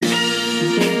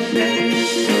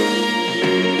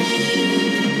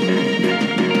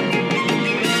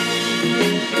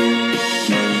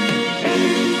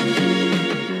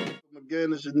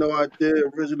No Idea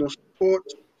Original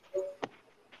Sports.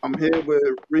 I'm here with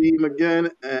Reem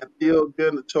again and Theo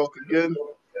again to talk again.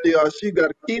 Theo, I see you got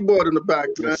a keyboard in the back,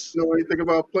 man. Yes. You know anything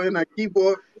about playing that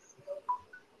keyboard?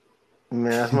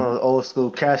 Man, that's one of those old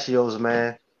school Casios,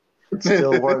 man.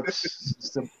 Still works,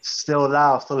 still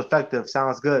loud, still effective.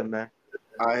 Sounds good, man.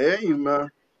 I hear you, man.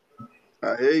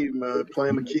 I hear you, man.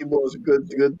 Playing the keyboard is a good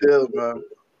deal, man.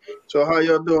 So how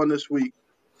y'all doing this week?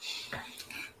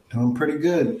 Doing pretty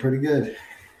good, pretty good.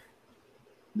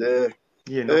 Yeah.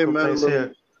 Yeah, no Hey, man. complaints Look,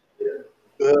 here.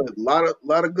 good.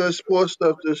 Lot of good sports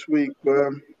stuff this week,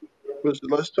 man.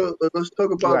 Let's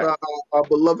talk about Right. our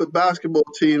beloved basketball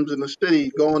teams in the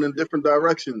city going in different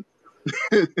directions.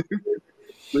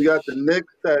 We got the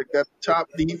Knicks that got the top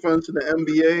defense in the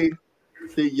NBA.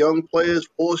 The young players,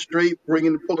 four straight,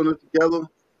 pulling it together.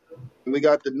 And we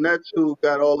got the Nets who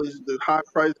got all these the high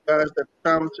priced guys that are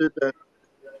talented. That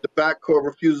the backcourt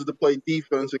refuses to play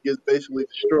defense and gets basically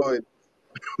destroyed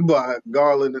by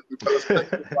Garland and especially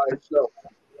by itself.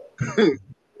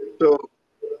 So,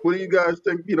 what do you guys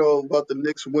think? About the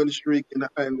Knicks win streak and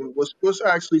what's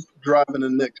actually driving the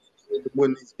Knicks to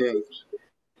win these games?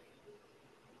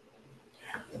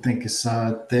 I think it's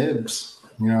Thibs.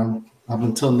 Up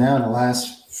until now, the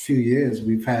last few years,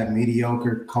 we've had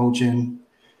mediocre coaching.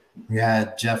 We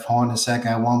had Jeff Hornacek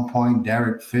at one point,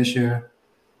 Derek Fisher,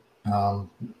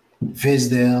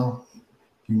 Fizdale.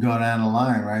 You can go down the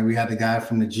line, right? We had the guy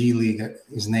from the G League.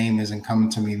 His name isn't coming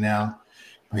to me now,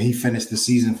 but he finished the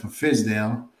season for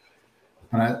Fizdale.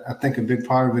 But I think a big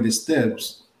part of it is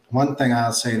Thibs. One thing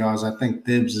I'll say, though, is I think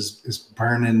Thibs is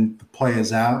burning the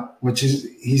players out, which is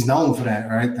he's known for that,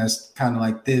 right? That's kind of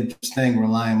like Thibs' thing,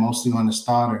 relying mostly on the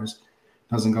starters.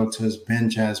 Doesn't go to his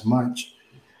bench as much.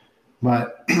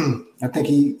 But I think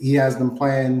he has them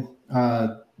playing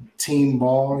team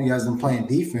ball. He has them playing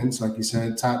defense, like you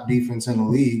said, top defense in the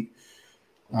league.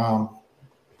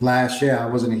 Last year, I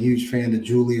wasn't a huge fan of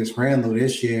Julius Randle.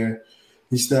 This year,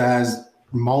 he still has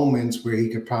moments where he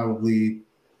could probably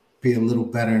be a little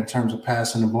better in terms of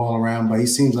passing the ball around, but he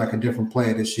seems like a different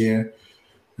player this year.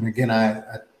 And again,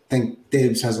 I think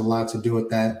Thibs has a lot to do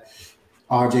with that.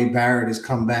 R.J. Barrett has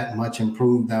come back much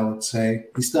improved, I would say.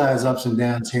 He still has ups and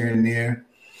downs here and there,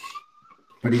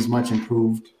 but he's much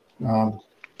improved.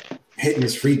 Hitting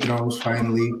his free throws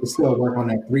finally. But still work on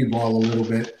that three ball a little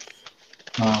bit.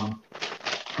 I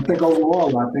think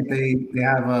overall, I think they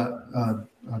have a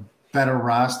better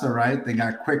roster, right? They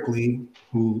got Quickly,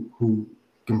 who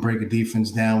can break a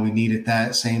defense down. We needed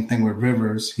that. Same thing with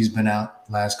Rivers. He's been out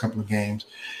the last couple of games.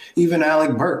 Even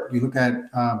Alec Burke. You look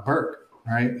at Burke,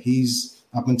 right? He's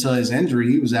up until his injury,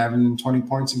 he was averaging 20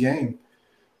 points a game.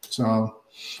 So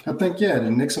I think, the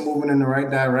Knicks are moving in the right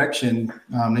direction.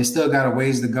 They still got a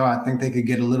ways to go. I think they could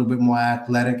get a little bit more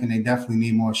athletic, and they definitely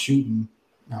need more shooting.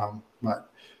 But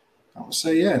I would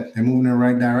say, they're moving in the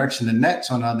right direction. The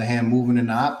Nets, on the other hand, moving in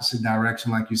the opposite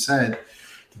direction, like you said.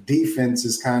 The defense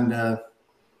is kind of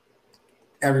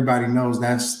 – everybody knows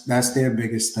that's their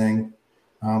biggest thing.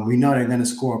 We know they're going to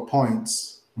score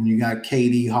points when you got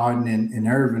KD, Harden, and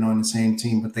Irving on the same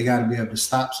team, but they got to be able to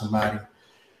stop somebody.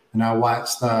 And I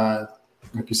watched,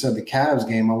 like you said, the Cavs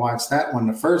game. I watched that one.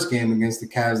 The first game against the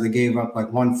Cavs, they gave up like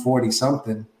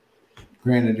 140-something.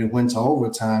 Granted, it went to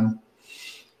overtime.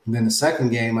 And then the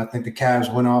second game, I think the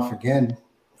Cavs went off again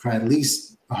for at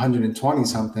least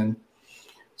 120-something.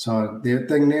 So their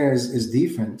thing there is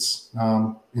defense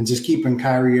and just keeping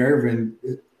Kyrie Irving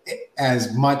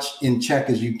as much in check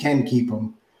as you can keep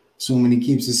him. Assuming he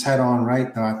keeps his head on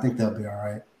right, though, I think they'll be all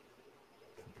right.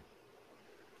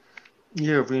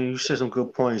 Yeah, you said some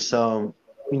good points. As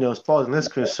far as the Knicks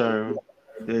concerned,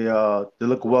 they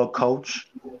look well coached.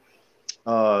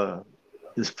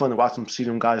 It's fun to watch them, see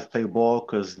them guys play ball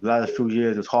because the last few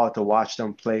years it's hard to watch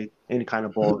them play any kind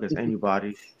of ball against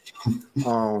anybody.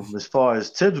 As far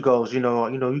as Tibbs goes, you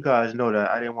guys know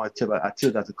that I didn't want Tibbs. I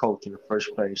Tibbs as a coach in the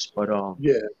first place, but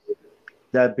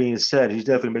that being said, he's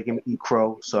definitely making me eat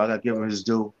crow, so I got to give him his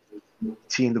due.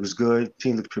 Team looks good.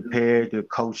 Team looks prepared. They're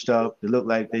coached up. They look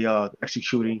like they are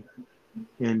executing.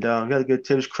 And you got to give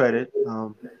Tibbs credit.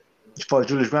 As far as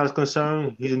Julius Randle is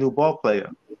concerned, he's a new ball player.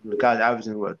 The guy's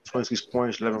averaging, 26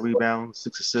 points, 11 rebounds,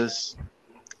 6 assists.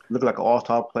 Looking like an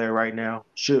all-star player right now.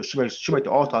 Should make the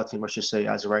all-star team, I should say,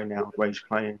 as of right now, the way he's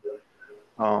playing.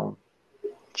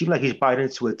 Seems like he's buying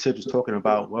into what Tibbs is talking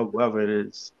about, whatever it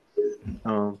is.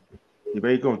 They're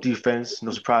very good on defense.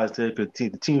 No surprise there, because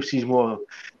the team seems more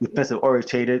defensive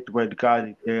orientated, where the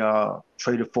guy they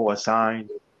traded for or signed,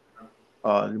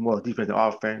 more defensive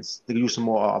offense. They can use some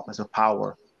more offensive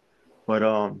power. But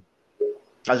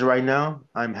as of right now,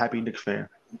 I'm a happy Knicks fan.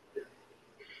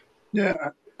 Yeah,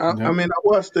 I Yep. mean, I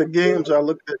watched the games. I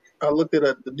looked at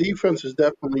it. The defense is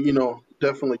definitely,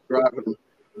 definitely driving them.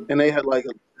 And they had like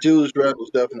Julius Randle was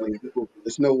definitely improved.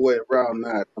 There's no way around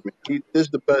that. I mean, this is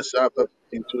the best I've ever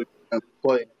seen Julius Randle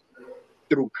play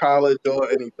through college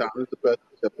or any time. This is the best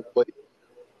he's ever played.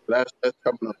 That's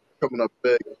coming up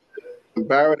big. And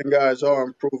Barrett and guys are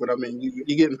improving. I mean,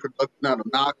 you're getting production out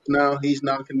of Knox now. He's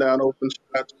knocking down open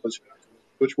shots,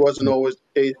 which wasn't always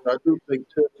the case. I do think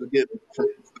Tibbs is getting from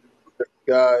different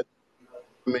guys.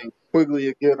 I mean, Quigley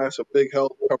again, that's a big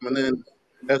help coming in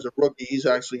as a rookie. He's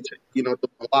actually doing a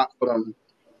lot for them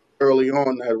early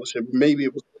on. That was maybe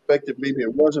it was effective, maybe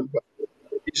it wasn't, but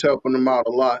he's helping them out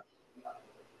a lot.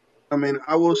 I mean,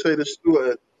 I will say this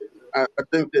too. I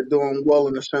think they're doing well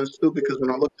in a sense too because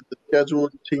when I looked at the schedule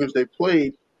of the teams they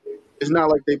played, it's not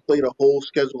like they played a whole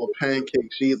schedule of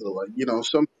pancakes either. Like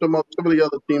some of the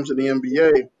other teams in the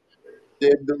NBA,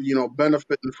 they're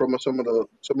benefiting from some of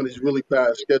these really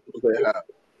bad schedules they have.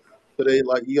 So they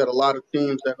like you got a lot of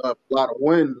teams that have a lot of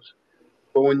wins,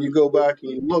 but when you go back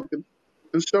and you look, and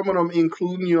some of them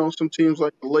including some teams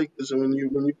like the Lakers, and when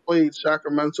you played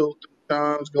Sacramento 2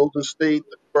 times, Golden State,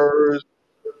 the Spurs,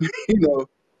 you know,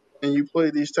 and you play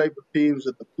these type of teams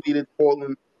that depleted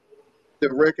Portland,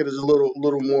 the record is a little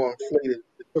more inflated.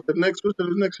 But the Knicks are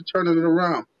turning it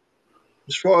around.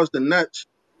 As far as the Nets,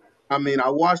 I mean, I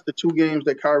watched the 2 games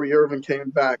that Kyrie Irving came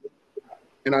back,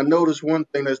 and I noticed one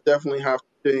thing that's definitely have to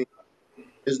change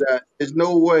is that there's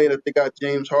no way that they got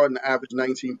James Harden to average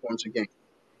 19 points a game.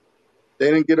 They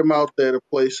didn't get him out there to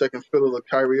play second fiddle to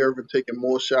Kyrie Irving taking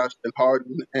more shots than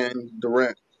Harden and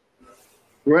Durant.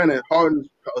 Granted, Harden's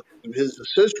his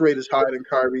assist rate is higher than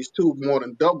Kyrie's too, more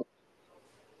than double.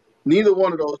 Neither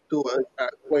one of those two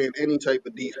are playing any type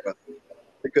of defense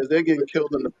because they're getting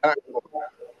killed in the backcourt.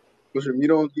 Listen,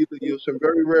 so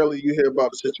very rarely you hear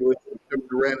about a situation where Kevin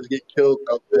Durant is getting killed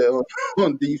out there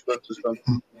on defense or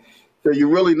something. So you're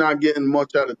really not getting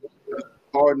much out of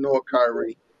Harden or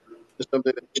Kyrie. It's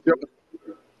something that's shown.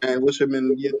 And with him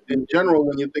in general,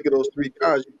 when you think of those 3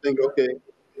 guys, you think, okay,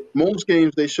 most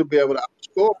games they should be able to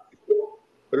outscore.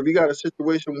 But if you got a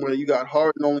situation where you got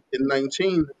Harden only getting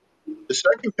 19, the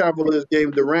second Cavaliers game,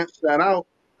 Durant sat out,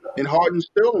 and Harden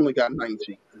still only got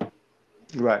 19.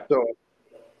 Right. So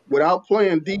without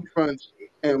playing defense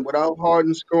and without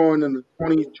Harden scoring in the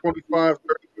 20, 25,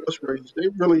 30-plus range, they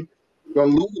really going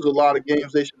to lose a lot of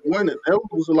games they should win. And they'll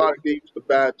lose a lot of games to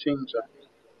bad teams.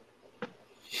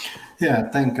 Yeah, I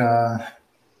think that's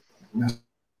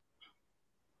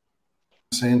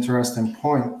an interesting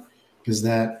point is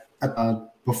that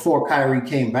before Kyrie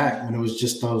came back, when it was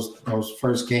just those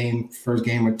first game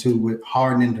or two with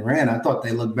Harden and Durant, I thought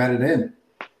they looked better then.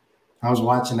 I was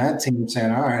watching that team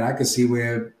saying, all right, I could see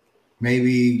where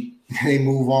maybe they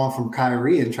move on from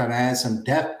Kyrie and try to add some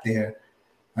depth there.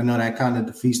 I know that kind of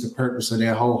defeats the purpose of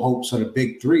their whole hopes of the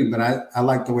big 3, but I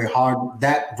like the way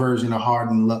that version of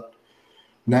Harden looked.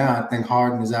 Now I think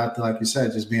Harden is out there, like you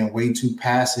said, just being way too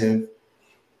passive.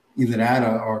 Either that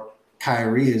or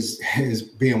Kyrie is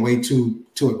being way too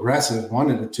aggressive, one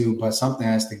of the two, but something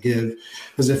has to give.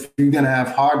 Because if you're going to have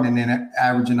Harden and then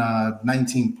averaging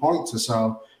 19 points or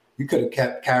so, you could have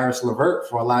kept Karis LeVert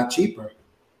for a lot cheaper,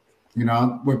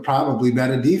 with probably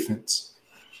better defense.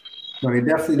 So they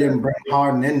definitely didn't bring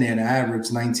Harden in there to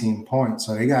average 19 points.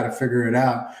 So they got to figure it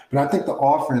out. But I think the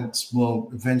offense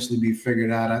will eventually be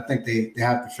figured out. I think they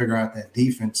have to figure out that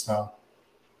defense, though.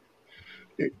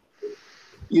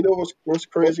 You know what's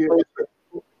crazy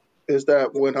is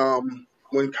that when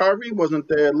Kyrie wasn't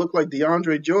there, it looked like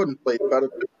DeAndre Jordan played better.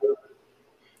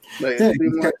 Like, Yeah, it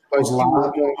seemed like he was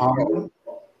more.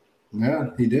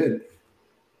 Yeah, he did.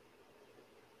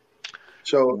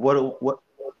 So What?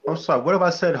 I'm sorry. What if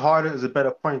I said Harden is a better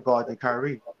point guard than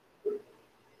Kyrie?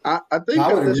 I think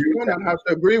at this point I'd have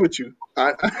to agree with you.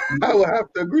 I would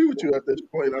have to agree with you at this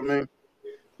point. I mean,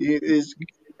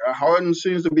 Harden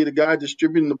seems to be the guy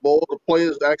distributing the ball. The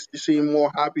players actually seem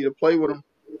more happy to play with him,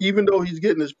 even though he's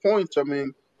getting his points. I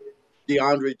mean,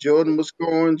 DeAndre Jordan was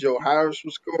scoring, Joe Harris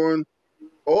was scoring.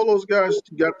 All those guys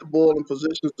got the ball in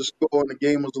positions to score, and the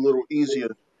game was a little easier.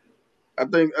 I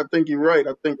think you're right.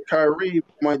 I think Kyrie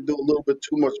might do a little bit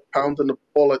too much pounding the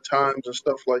ball at times and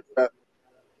stuff like that.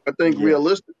 I think Yes.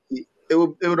 realistically, it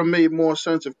would have made more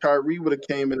sense if Kyrie would have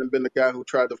came in and been the guy who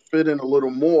tried to fit in a little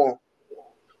more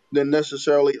than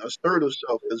necessarily assert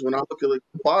himself. Because when I look at the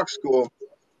box score,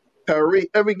 Kyrie,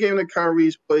 every game that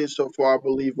Kyrie's played so far, I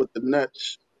believe, with the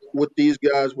Nets, with these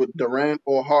guys, with Durant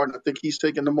or Harden, I think he's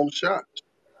taking the most shots.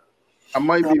 I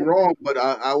might be wrong, but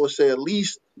I would say at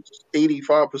least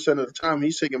 85% of the time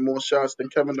he's taking more shots than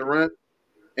Kevin Durant,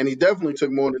 and he definitely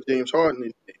took more than James Harden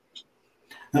these games.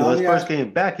 His first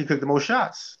game back, he took the most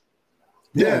shots.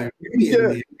 Yeah,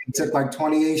 immediately. He took like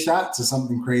 28 shots or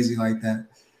something crazy like that.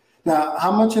 Now,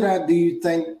 how much of that do you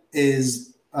think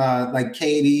is like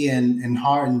KD and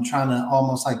Harden trying to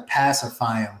almost like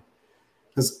pacify him?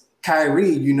 Because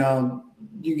Kyrie,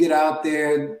 you get out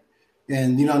there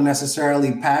and you don't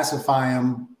necessarily pacify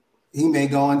him, he may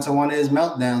go into one of his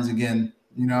meltdowns again,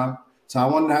 So I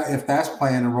wonder if that's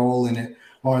playing a role in it.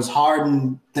 Or is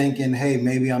Harden thinking, hey,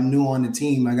 maybe I'm new on the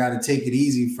team. I got to take it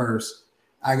easy first.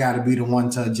 I got to be the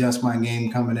one to adjust my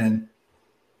game coming in.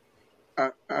 I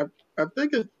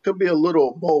think it could be a little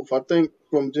of both. I think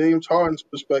from James Harden's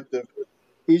perspective,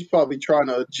 he's probably trying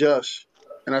to adjust.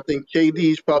 And I think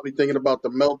KD's probably thinking about the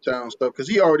meltdown stuff because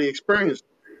he already experienced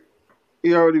it.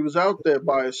 He already was out there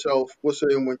by himself.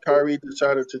 When Kyrie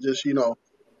decided to just,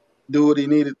 do what he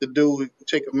needed to do,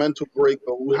 take a mental break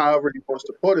or however he wants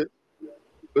to put it.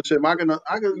 But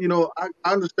I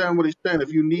understand what he's saying.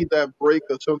 If you need that break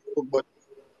or something, but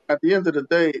at the end of the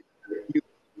day,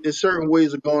 there's certain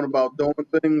ways of going about doing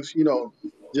things.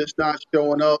 Just not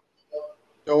showing up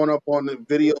on the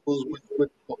videos with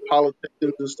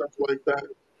politicians and stuff like that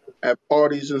at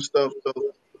parties and stuff. So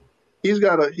he's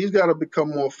gotta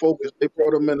become more focused. They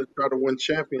brought him in to try to win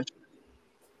championships.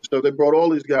 So they brought all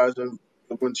these guys in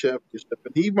to win championship,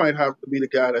 and he might have to be the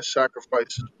guy that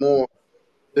sacrifices more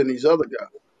than these other guys.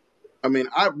 I mean,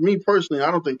 me personally, I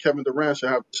don't think Kevin Durant should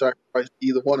have to sacrifice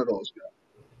either one of those guys.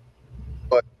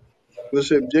 But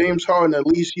listen, James Harden, at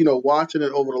least, watching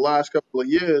it over the last couple of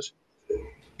years,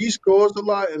 he scores a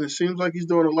lot, and it seems like he's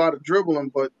doing a lot of dribbling.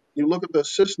 But you look at the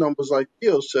assist numbers, like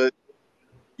Theo said,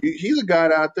 he's a guy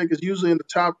that I think is usually in the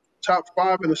top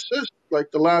 5 in assists,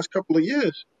 like the last couple of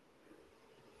years.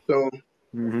 So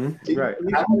right. He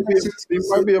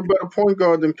might be a better point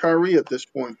guard than Kyrie at this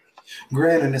point.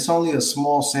 Granted, it's only a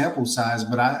small sample size,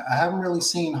 but I haven't really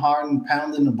seen Harden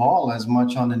pounding the ball as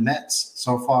much on the Nets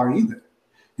so far either.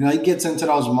 He gets into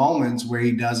those moments where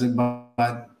he does it,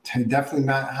 but definitely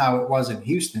not how it was in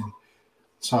Houston.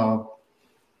 So,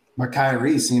 but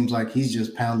Kyrie seems like he's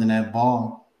just pounding that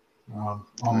ball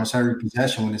almost every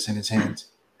possession when it's in his hands.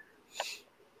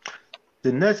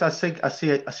 The Nets, I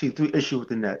see 3 issues with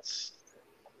the Nets.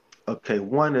 Okay,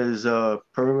 one is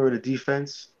perimeter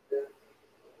defense.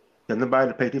 There's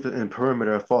nobody to play defense in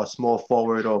perimeter for a small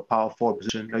forward or power forward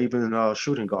position, or even a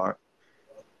shooting guard.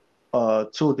 2,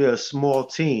 they're a small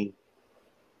team.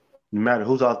 No matter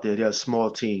who's out there, they're a small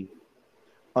team.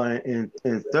 And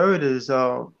third is,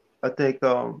 I think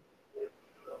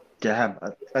they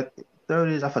have. Third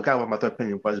is, I forgot what my third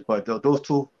opinion was, but those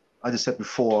 2 I just said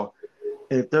before.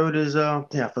 And third is, I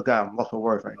forgot. I'm lost for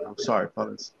words right now. I'm sorry,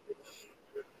 fellas.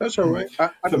 That's all right. I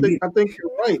think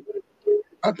you're right.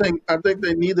 I think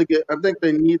they need to get. I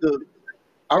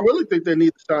really think they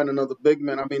need to sign another big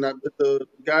man. I mean, the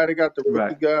guy they got, the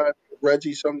rookie guy,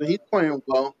 Reggie something. He's playing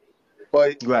well,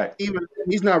 but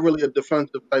he's not really a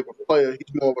defensive type of player.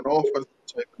 He's more of an offensive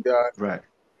type of guy. Right.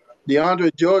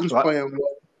 DeAndre Jordan's playing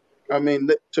well. I mean,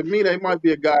 to me, they might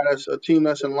be a team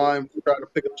that's in line to try to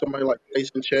pick up somebody like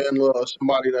Tyson Chandler or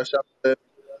somebody that's out there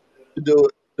to do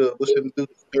it, to do the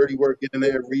dirty work, get in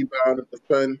there, rebound, and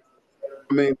defend.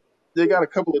 I mean, they got a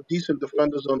couple of decent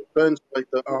defenders on the bench, like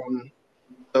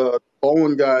the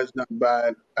Bowen guy's not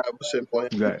bad. I was playing.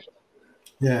 Right.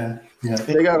 Yeah.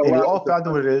 They got a lot. The offense, I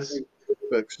know what it is.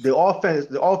 The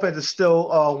offense is still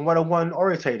one-on-one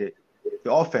orientated.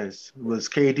 The offense was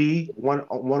KD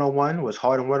one-on-one, was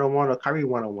Harden one-on-one, or Kyrie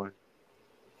one-on-one.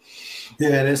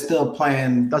 Yeah, they're still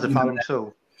playing. That's a problem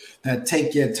too. That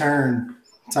take your turn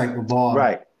type of ball.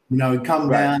 Right. You come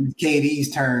down, it's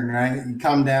KD's turn, right? You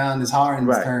come down, it's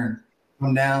Harden's turn.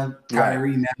 Come down,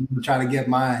 Kyrie, now you try to get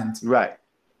mine. Right.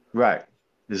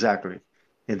 Exactly.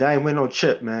 And that ain't win no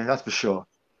chip, man. That's for sure.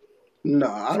 No,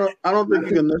 I don't think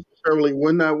you can necessarily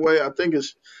win that way. I think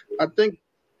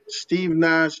Steve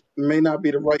Nash may not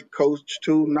be the right coach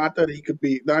too. Not that he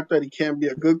can't be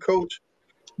a good coach,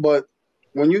 but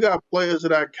when you got players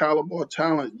of that caliber of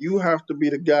talent, you have to be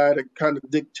the guy that kind of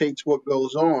dictates what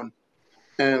goes on.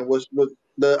 And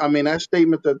that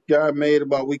statement that guy made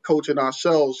about we coaching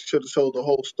ourselves should have told the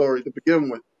whole story to begin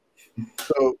with.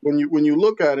 So when you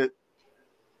look at it,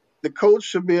 the coach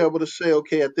should be able to say,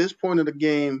 okay, at this point in the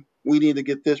game, we need to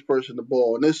get this person the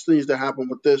ball, and this needs to happen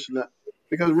with this and that.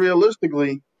 Because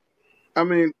realistically, I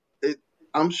mean,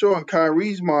 I'm sure in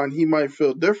Kyrie's mind, he might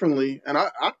feel differently, and I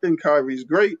think Kyrie's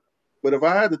great. But if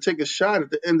I had to take a shot at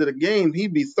the end of the game,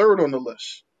 he'd be third on the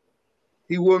list.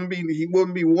 He wouldn't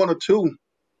be 1 or 2.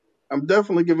 I'm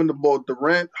definitely giving the ball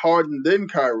Durant, Harden, then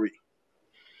Kyrie.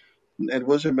 And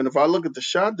if I look at the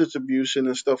shot distribution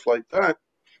and stuff like that,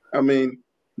 I mean,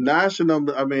 Nash and them,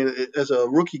 I mean, as a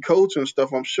rookie coach and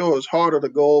stuff, I'm sure it's harder to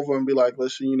go over and be like,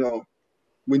 listen,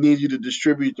 we need you to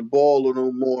distribute the ball a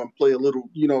little more and play a little,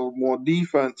 more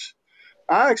defense.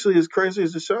 I actually, as crazy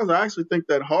as it sounds, I actually think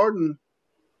that Harden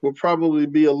will probably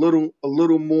be a little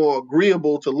more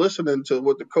agreeable to listening to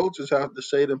what the coaches have to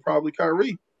say than probably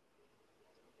Kyrie.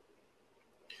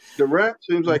 Durant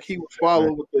seems like he would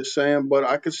follow what they're saying, but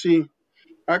I could see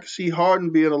Harden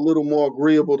being a little more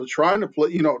agreeable to trying to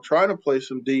play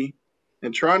some D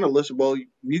and trying to listen. Well,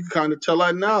 you can kind of tell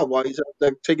that now while he's out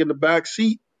there taking the back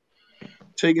seat.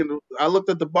 I looked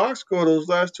at the box score those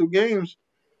last two games,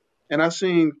 and I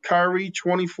seen Kyrie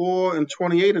 24 and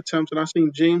 28 attempts, and I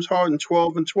seen James Harden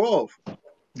 12 and 12.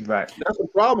 Right. That's a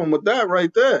problem with that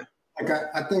right there. Like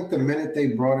I think the minute they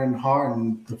brought in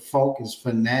Harden, the focus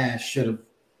for Nash should have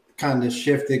kind of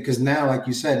shifted, because now, like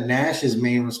you said, Nash's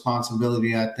main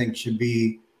responsibility, I think, should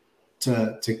be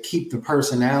to keep the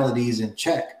personalities in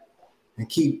check and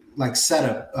keep set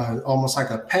up almost like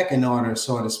a pecking order,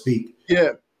 so to speak.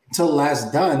 Yeah. Until that's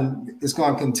done, it's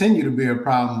going to continue to be a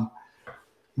problem.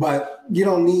 But you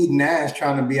don't need Nash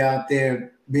trying to be out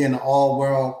there being an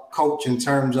all-world coach in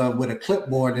terms of with a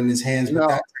clipboard in his hands with that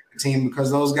type of team,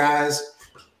 because those guys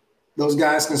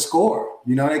can score.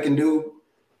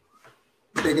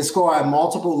 They can score at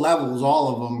multiple levels,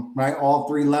 all of them, right? All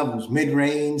three levels: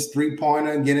 mid-range,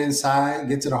 three-pointer, get inside,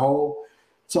 get to the hole.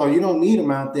 So you don't need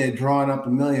him out there drawing up a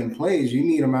million plays. You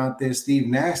need him out there, Steve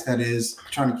Nash, that is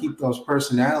trying to keep those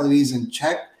personalities in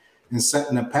check and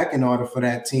setting a pecking order for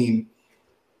that team.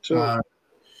 So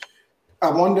I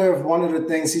wonder if one of the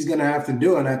things he's going to have to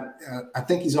do, and I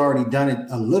think he's already done it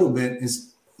a little bit,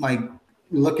 is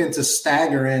looking to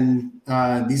stagger in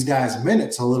these guys'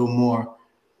 minutes a little more.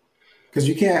 Because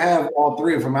you can't have all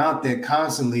three of them out there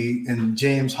constantly and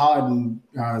James Harden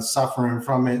suffering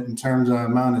from it in terms of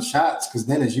amount of shots, because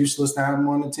then it's useless to have him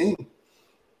on the team.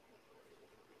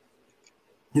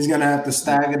 He's going to have to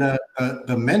stagger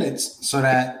the minutes so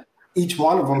that each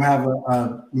one of them have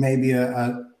maybe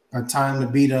a time to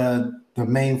be the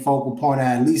main focal point.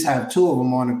 At least have two of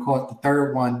them on the court. The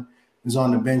third one is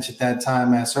on the bench at that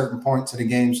time at certain points of the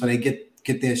game, so they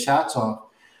get their shots off.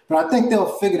 But I think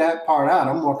they'll figure that part out.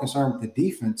 I'm more concerned with the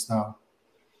defense, though.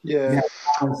 Yeah.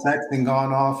 Sexton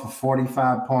gone off for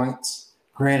 45 points.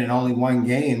 Granted, only one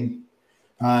game.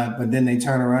 But then they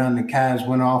turn around. The Cavs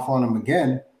went off on him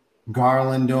again.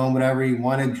 Garland doing whatever he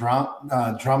wanted.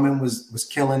 Drummond was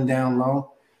killing down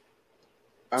low.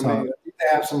 I think they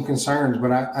have some concerns,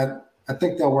 but I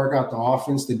think they'll work out the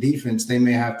offense. The defense, they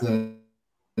may have to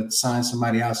sign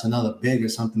somebody else, another big or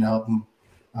something to help them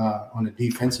on the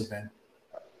defensive end.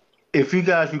 If you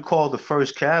guys recall the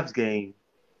first Cavs game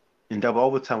in double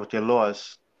overtime with their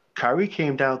loss, Kyrie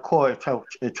came down court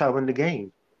and tried to win the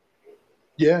game.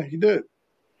 Yeah, he did.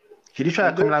 He didn't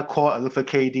try to come down court and look for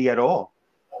KD at all.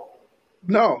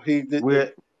 No, he did.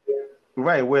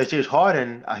 Whereas James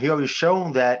Harden, he already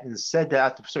shown that and said that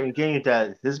after certain games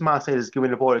that his mindset is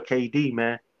giving the ball to KD,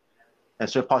 man, and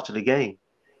certain parts of the game.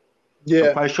 Yeah.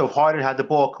 I'm quite sure if Harden had the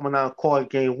ball coming down court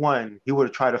game one, he would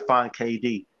have tried to find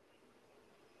KD.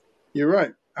 You're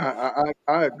right. I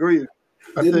agree.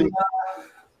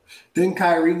 Didn't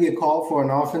Kyrie get called for an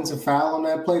offensive foul on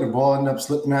that play? The ball ended up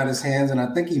slipping out of his hands, and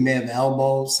I think he may have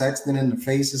elbowed Sexton in the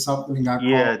face or something. He got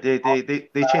called. They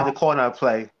changed the call on that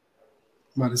play.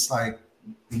 But it's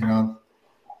and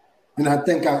I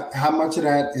think how much of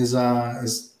that is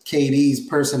KD's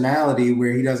personality,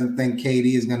 where he doesn't think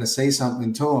KD is going to say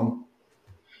something to him.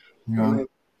 I mean,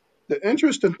 the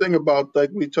interesting thing about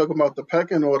we talk about the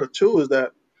pecking order too is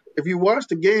that if you watch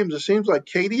the games, it seems like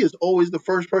KD is always the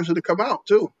first person to come out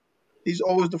too. He's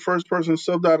always the first person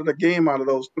subbed out of the game out of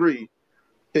those three.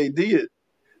 KD is.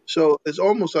 So it's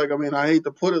almost like, I hate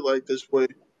to put it like this way.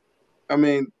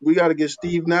 We got to get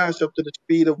Steve Nash up to the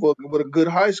speed of what a good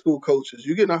high school coach is.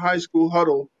 You get in a high school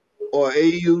huddle or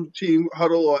AU team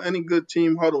huddle or any good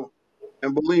team huddle,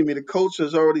 and believe me, the coach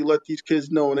has already let these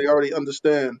kids know and they already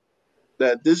understand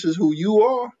that this is who you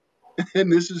are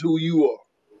and this is who you are.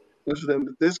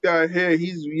 Listen, this guy here,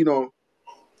 he's,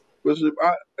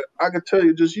 I could tell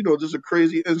you just a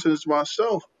crazy incident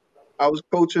myself. I was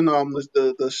coaching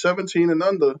the 17 and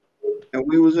under, and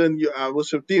we was in,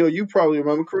 Theo, you probably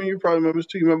remember, Kareem, you probably remember this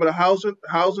too. You remember the housing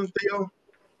Theo?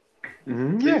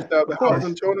 Mm-hmm, yeah, the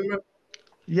housing tournament?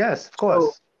 Yes, of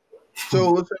course.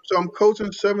 So I'm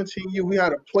coaching 17U. We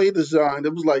had a play design.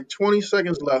 It was like 20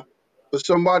 seconds left for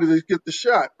somebody to get the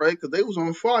shot, right? Because they was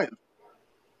on fire.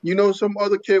 Some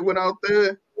other kid went out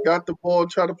there, got the ball,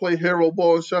 tried to play hero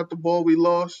ball, and shot the ball. We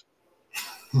lost.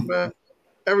 Man,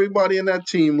 everybody in that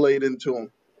team laid into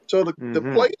him. So the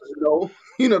Mm-hmm. players know,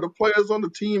 the players on the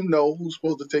team know who's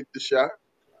supposed to take the shot.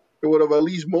 Or whatever, at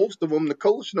least most of them, the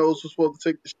coach knows who's supposed to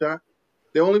take the shot.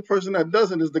 The only person that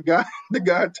doesn't is the guy, the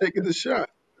guy taking the shot.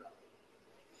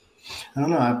 I don't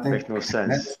know. I think Makes no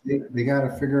sense. they got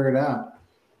to figure it out.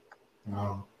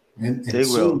 And They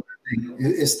soon, will.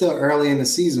 it's still early in the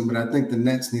season, but I think the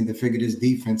Nets need to figure this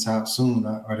defense out soon,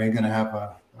 or they're going to have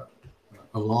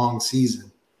a long season.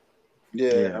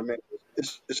 Yeah, Yeah. I mean,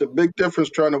 it's a big difference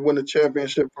trying to win a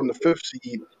championship from the fifth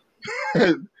seed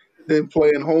than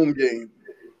playing home game.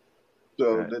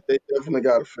 So Right. they definitely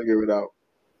got to figure it out.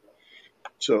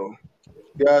 So,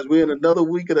 guys, we're in another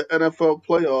week of the NFL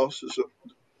playoffs is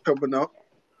coming up,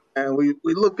 and we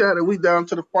look at it. We down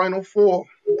to the final four.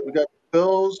 We got the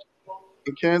Bills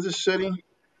in Kansas City,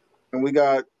 and we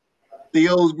got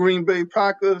Theo's Green Bay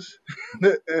Packers,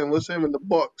 and what's him in the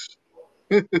Bucks.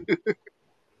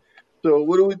 So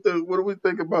what do we think? What do we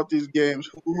think about these games?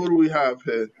 Who do we have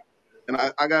here? And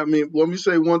let me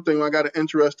say one thing. I got an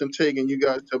interesting take, and you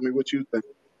guys tell me what you think.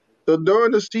 So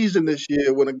during the season this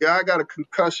year, when a guy got a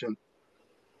concussion,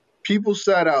 people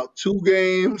sat out 2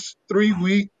 games, 3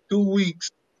 weeks, 2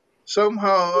 weeks.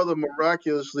 Somehow or other,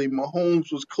 miraculously,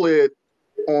 Mahomes was cleared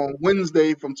on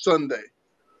Wednesday from Sunday.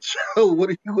 So what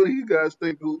do you guys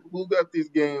think? Who got these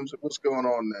games and what's going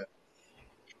on there?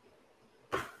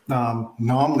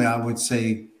 Normally, I would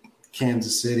say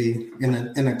Kansas City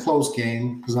in a close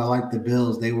game because I like the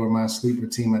Bills. They were my sleeper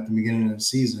team at the beginning of the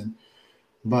season.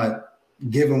 But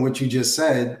given what you just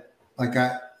said, like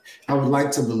I would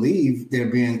like to believe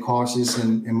they're being cautious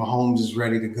and Mahomes is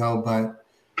ready to go, but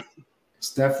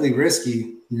it's definitely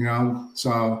risky,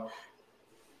 So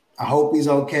I hope he's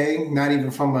okay, not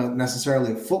even from a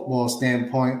necessarily a football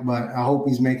standpoint, but I hope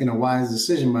he's making a wise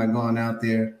decision by going out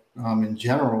there in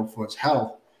general for his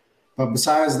health. But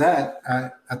besides that,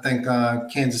 I think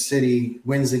Kansas City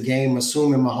wins the game,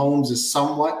 assuming Mahomes is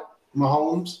somewhat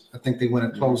Mahomes. I think they win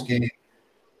a close game.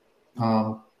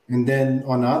 And then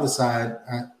on the other side,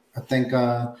 I think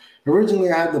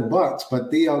originally I had the Bucks,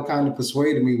 but Theo kind of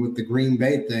persuaded me with the Green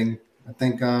Bay thing. I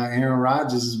think Aaron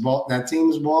Rodgers that team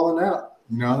is balling out,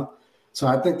 So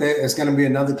I think that it's going to be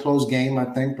another close game. I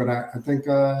think, but I think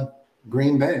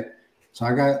Green Bay. So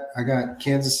I got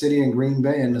Kansas City and Green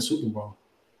Bay in the Super Bowl.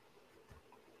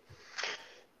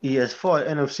 Yeah, as far as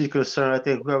NFC concerned, I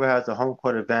think whoever has the home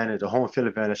court advantage, the home field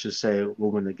advantage, I should say,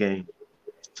 will win the game.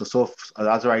 So as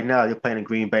of right now, you're playing in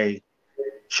Green Bay.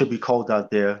 Should be cold out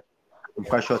there. I'm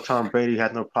quite sure Tom Brady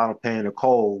has no problem playing the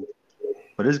cold.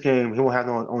 But this game, he won't have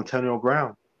no Antonio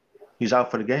Brown. He's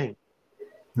out for the game.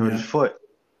 With his foot.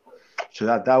 So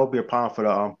that would be a problem for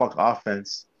the Bucs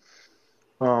offense.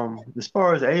 As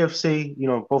far as the AFC,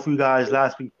 both of you guys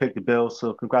last week picked the Bills,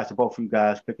 so congrats to both of you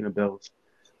guys picking the Bills.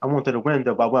 I wanted to win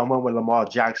though, but I went with Lamar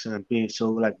Jackson and being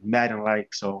so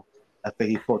Madden-like, so I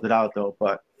think he pulled it out though.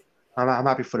 But I'm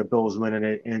happy for the Bills winning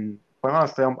it. And quite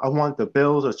honestly, I want the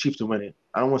Bills or Chiefs to win it.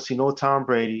 I don't want to see no Tom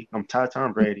Brady. I'm tired of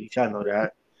Tom Brady. You gotta know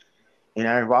that. And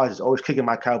Aaron Rodgers is always kicking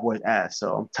my Cowboys' ass,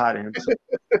 so I'm tired of him.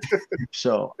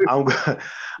 So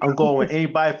I'm going with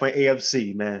anybody from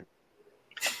AFC, man.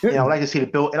 And I like to see the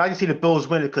Bills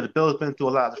win it because the Bills been through a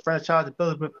lot. As a franchise, the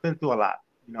Bills been through a lot.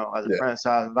 As a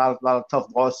franchise, a lot of tough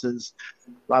losses,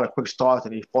 a lot of quick starts,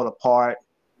 and they fall apart.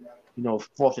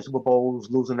 Forcing Super Bowls,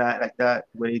 losing that like that,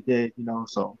 the way they did.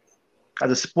 So as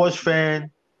a sports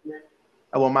fan,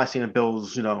 I wouldn't mind seeing the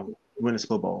Bills, win the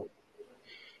Super Bowl.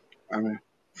 I mean,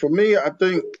 for me, I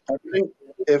think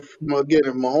if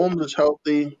Mahomes is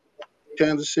healthy,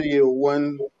 Kansas City will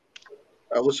win.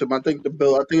 I think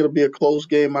it'll be a close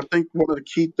game. I think one of the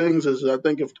key things is I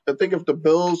think if the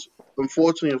Bills,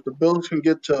 unfortunately, if the Bills can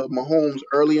get to Mahomes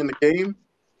early in the game,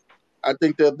 I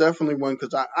think they'll definitely win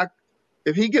because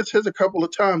if he gets hit a couple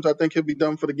of times, I think he'll be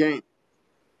done for the game.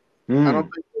 I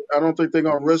don't think they're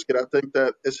gonna risk it. I think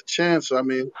that it's a chance. I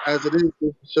mean, as it is,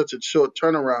 it's such a short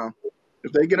turnaround.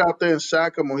 If they get out there and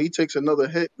sack him or he takes another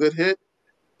good hit,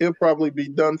 he'll probably be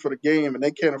done for the game, and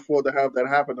they can't afford to have that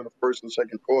happen in the first and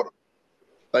second quarter.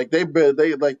 Like they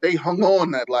hung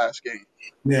on that last game.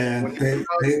 Yeah,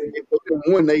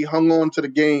 when they hung on to the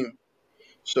game.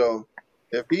 So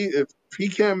if he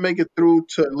can't make it through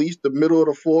to at least the middle of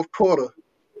the fourth quarter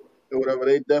or whatever,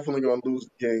 they definitely gonna lose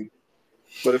the game.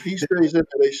 But if he stays in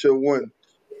there, they should win.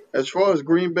 As far as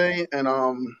Green Bay and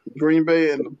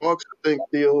the Bucks, I think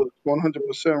Theo is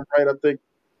 100% right. I think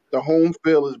the home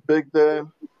field is big there.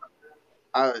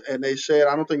 And they said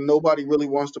I don't think nobody really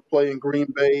wants to play in Green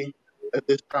Bay at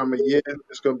this time of year.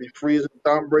 It's going to be freezing.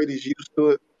 Tom Brady's used to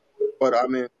it, but I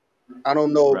mean, I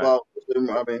don't know about him.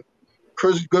 I mean,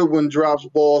 Chris Goodwin drops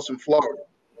balls in Florida.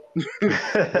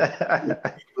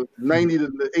 90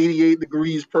 to 88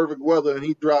 degrees, perfect weather, and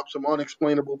he drops some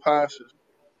unexplainable passes.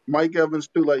 Mike Evans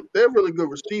too, like they're really good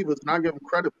receivers, and I give them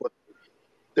credit, but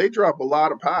they drop a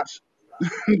lot of passes.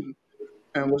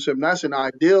 And with him, that's an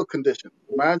ideal condition.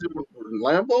 Imagine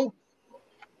Lambeau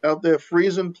out there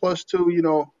freezing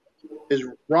 +2. Is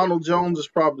Ronald Jones is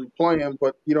probably playing,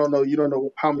 but you don't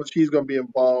know how much he's going to be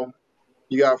involved.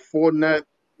 You got Fournette,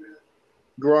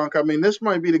 Gronk. I mean, this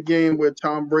might be the game where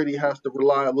Tom Brady has to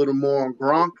rely a little more on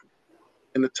Gronk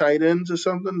and the tight ends or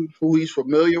something, who he's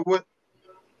familiar with.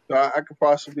 So I could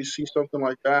possibly see something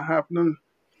like that happening.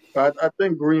 But I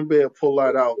think Green Bay will pull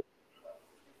that out.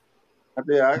 I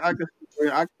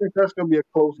think that's going to be a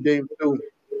close game too.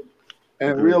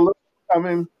 And realistically, I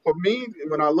mean, for me,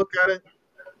 when I look at it,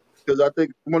 because I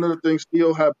think one of the things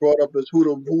Theo had brought up is who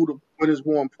the win is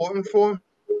more important for.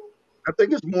 I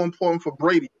think it's more important for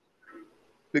Brady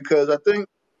because I think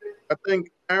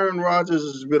Aaron Rodgers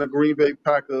has been a Green Bay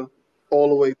Packer all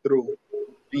the way through.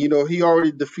 He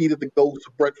already defeated the ghost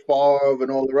of Brett Favre and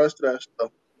all the rest of that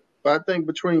stuff. But I think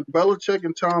between Belichick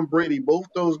and Tom Brady, both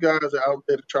those guys are out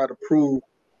there to try to prove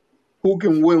who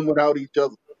can win without each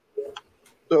other.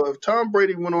 So if Tom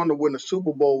Brady went on to win the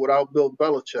Super Bowl without Bill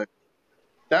Belichick,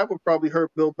 that would probably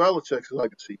hurt Bill Belichick's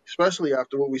legacy, especially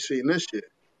after what we've seen this year.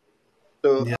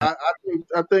 So yeah.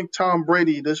 I think Tom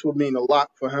Brady, this would mean a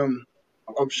lot for him,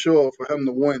 I'm sure, for him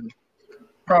to win,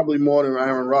 probably more than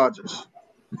Aaron Rodgers.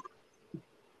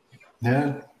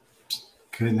 Yeah,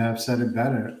 couldn't have said it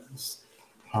better. It's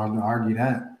hard to argue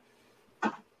that.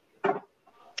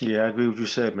 Yeah, I agree with what you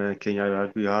said, man. I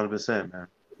agree 100%, man.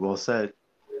 Well said.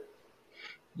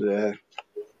 Yeah.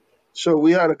 So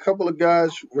we had a couple of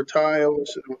guys retire.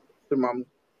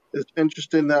 It's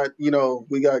interesting that,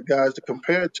 we got guys to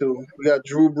compare to. We got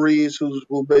Drew Brees,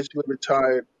 who basically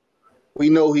retired. We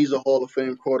know he's a Hall of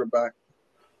Fame quarterback.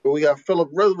 But we got Phillip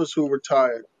Rivers, who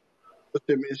retired. But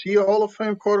is he a Hall of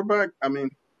Fame quarterback? I mean,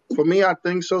 for me, I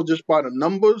think so just by the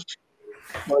numbers.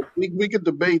 But we could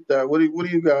debate that. What do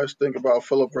you guys think about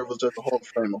Phillip Rivers as a Hall of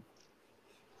Famer?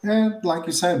 Yeah, like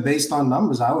you said, based on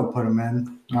numbers, I would put him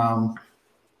in.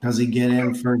 Does he get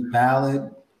in first ballot?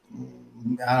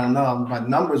 I don't know. But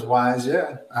numbers-wise,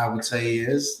 yeah, I would say he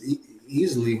is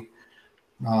easily.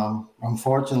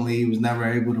 Unfortunately, he was never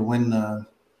able to win the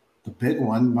big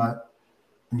one, but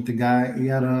I think the guy, he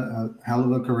had a hell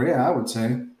of a career, I would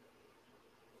say.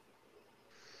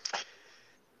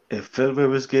 If Phil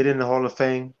Rivers get in the Hall of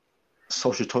Fame,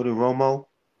 so should Tony Romo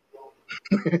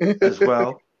as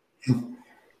well.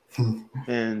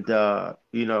 And,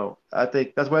 I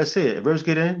think that's why I say it. If Rivers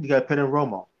get in, you got to put in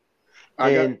Romo.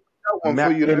 And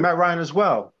Matt Ryan as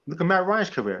well. Look at Matt Ryan's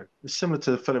career. It's similar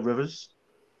to Phillip Rivers.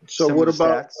 So what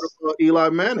about Eli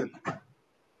Manning?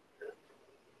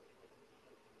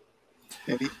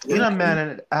 Eli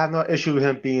Manning, I have no issue with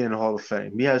him being in the Hall of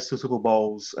Fame. He has 2 Super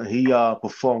Bowls, and he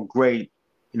performed great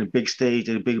in a big stage,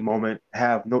 at a big moment. I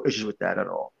have no issues with that at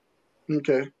all.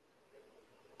 Okay.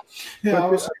 Yeah, I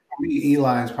would say for me,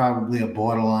 Eli is probably a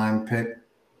borderline pick,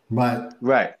 but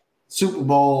right. Super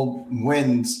Bowl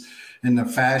wins in the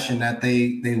fashion that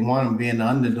they want him being the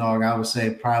underdog, I would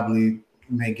say probably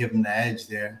may give him the edge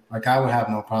there. Like I would have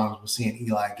no problems with seeing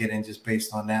Eli get in just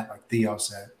based on that, like Theo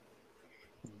said.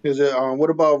 Is it? What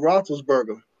about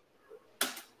Roethlisberger?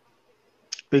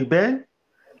 Big Ben?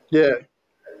 Yeah.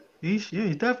 He's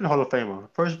definitely Hall of Famer.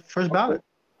 First ballot.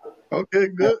 Okay,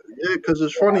 good. Yeah, because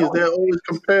it's funny is they're always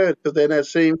compared because they're in that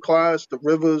same class, the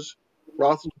Rivers,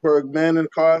 Roethlisberger, Manning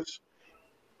class.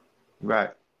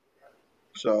 Right.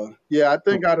 So yeah, I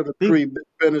think out of the three, Big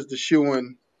Ben is the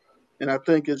shoe-in, and I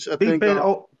think Big Ben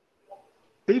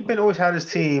always had his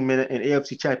team in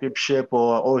AFC Championship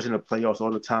or always in the playoffs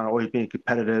all the time, always being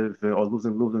competitive or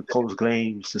losing close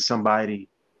games to somebody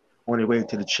on their way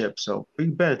to the chip. So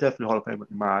Big Ben is definitely Hall of Fame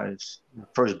in my eyes.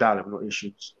 First ballot with no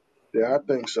issues. Yeah, I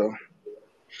think so.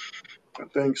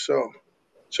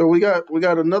 So we got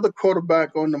another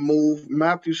quarterback on the move.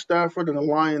 Matthew Stafford and the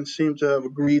Lions seem to have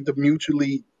agreed to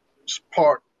mutually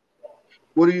part.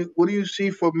 What do you see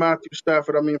for Matthew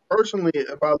Stafford? I mean, personally,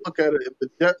 if I look at it, if the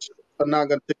Jets are not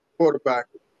going to take a quarterback,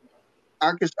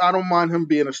 I don't mind him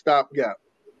being a stopgap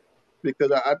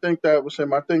because I think that was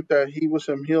him. I think that he was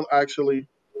him. He'll actually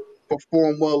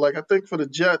perform well. Like I think for the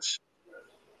Jets,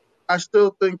 I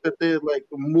still think that they're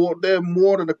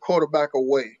more than a quarterback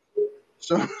away.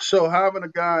 So having a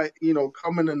guy,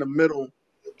 coming in the middle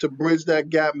to bridge that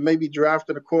gap, maybe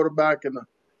drafting a quarterback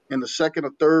in the second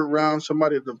or third round,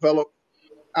 somebody to develop,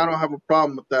 I don't have a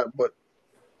problem with that. But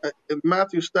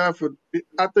Matthew Stafford,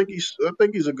 I think he's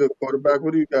a good quarterback.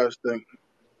 What do you guys think?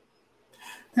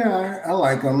 Yeah, I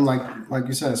like him. Like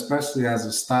you said, especially as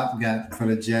a stopgap for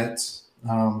the Jets.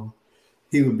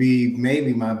 He would be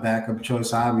maybe my backup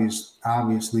choice.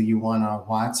 Obviously, you want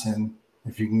Watson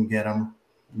if you can get him.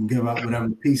 You can give up whatever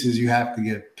pieces you have to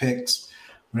get, picks,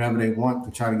 whatever they want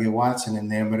to try to get Watson in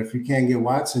there. But if you can't get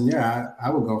Watson, yeah, I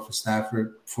would go for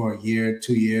Stafford for a year,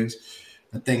 2 years.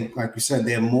 I think, like you said,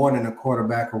 they're more than a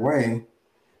quarterback away.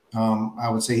 I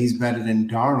would say he's better than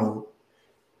Darnold.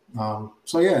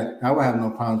 So, yeah, I would have no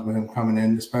problems with him coming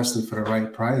in, especially for the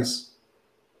right price.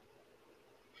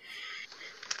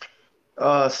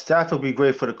 Stafford would be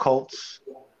great for the Colts.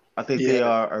 I think they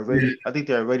are already. I think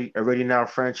they're already now a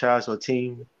franchise or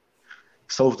team.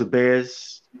 So is the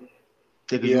Bears.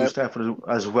 They could use Stafford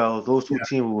as well. Those two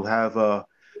teams will have a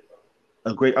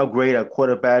great upgrade at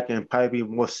quarterback and probably be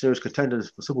more serious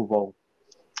contenders for Super Bowl.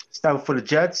 Stafford for the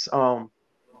Jets. I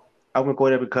wouldn't go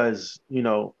there because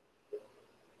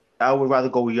I would rather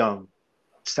go young.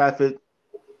 Stafford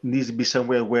needs to be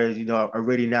somewhere where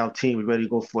already now team is ready to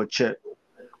go for a chip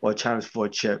or a challenge for a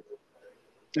chip.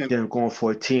 Then going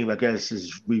for a team, I guess,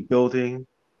 is rebuilding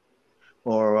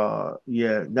or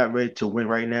not ready to win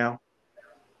right now.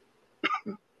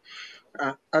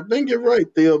 I think you're right,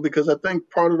 Theo, because I think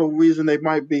part of the reason they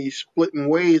might be splitting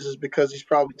ways is because he's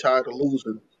probably tired of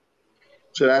losing.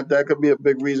 So that could be a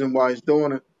big reason why he's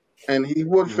doing it. And he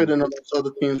would fit into those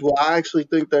other teams. Well, I actually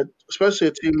think that, especially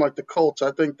a team like the Colts,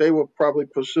 I think they would probably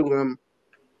pursue him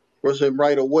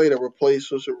right away to replace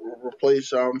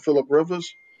Phillip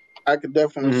Rivers. I could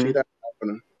definitely see that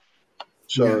happening.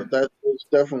 So that is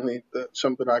definitely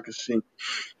something I could see.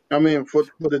 I mean, for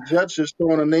the Jets, just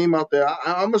throwing a name out there,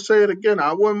 I'm gonna say it again.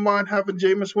 I wouldn't mind having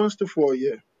Jameis Winston for a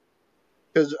year,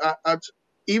 because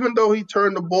even though he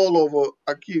turned the ball over,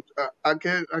 I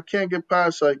can't get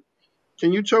past like,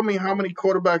 can you tell me how many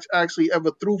quarterbacks actually ever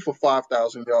threw for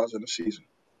 5,000 yards in a season?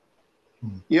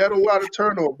 He had a lot of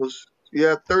turnovers. He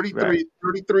had 33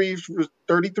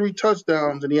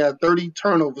 touchdowns, and he had 30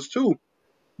 turnovers too.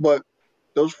 But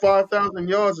those 5,000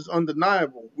 yards is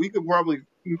undeniable. We could probably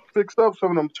fix up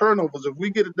some of them turnovers. If we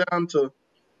get it down to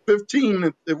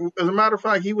 15, as a matter of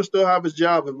fact, he would still have his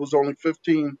job if it was only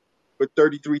 15 with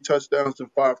 33 touchdowns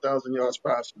and 5,000 yards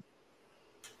passing.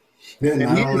 Yeah, and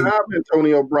he didn't have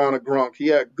Antonio Brown or Gronk. He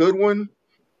had Goodwin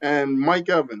and Mike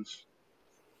Evans.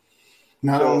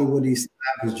 Not only would he still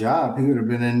have his job, he would have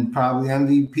been in probably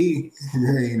MVP,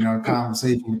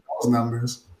 conversation with those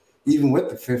numbers, even with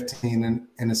the 15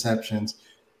 interceptions.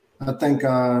 I think,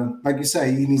 like you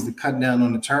say, he needs to cut down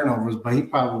on the turnovers, but he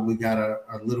probably got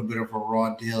a little bit of a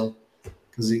raw deal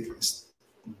because he's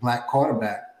a black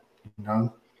quarterback. They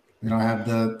don't have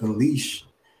the leash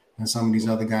that some of these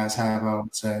other guys have, I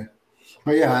would say.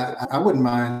 But yeah, I wouldn't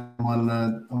mind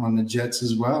on the Jets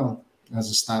as well as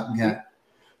a stopgap.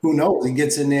 Who knows? He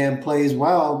gets in there and plays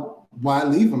well. Why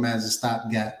leave him as a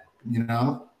stopgap?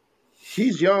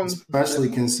 He's young, especially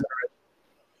considering.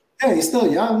 Yeah, he's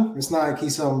still young. It's not like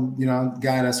he's some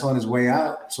guy that's on his way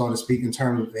out, so to speak, in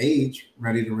terms of age,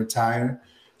 ready to retire.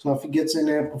 So if he gets in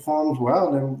there and performs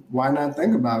well, then why not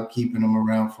think about keeping him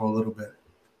around for a little bit?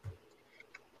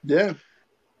 Yeah.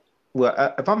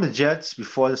 Well, if I'm the Jets,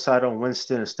 before I decide on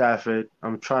Winston and Stafford,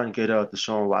 I'm trying to get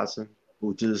Deshaun Watson,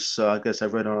 who just, I guess I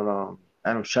read on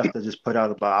Adam Schefter just put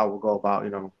out about an hour ago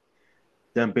about,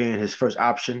 them being his first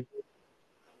option,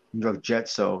 New York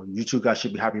Jets. So you two guys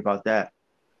should be happy about that.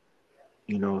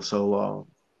 So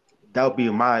that would be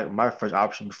my first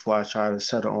option before I try to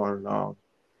settle on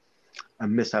a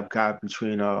mishap guy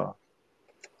between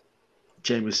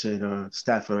Jameson,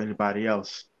 Stafford, or anybody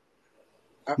else.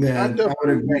 I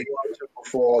definitely agree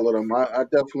for all of them. I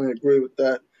definitely agree with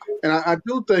that. And I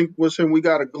do think, we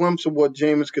got a glimpse of what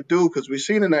Jameis could do, because we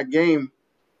seen in that game,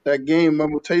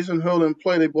 remember Taysom Hill didn't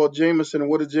play, they brought Jameson, and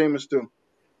what did Jameis do?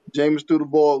 Jameis threw the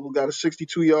ball, we got a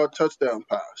 62-yard touchdown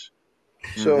pass.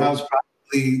 So that was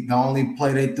probably the only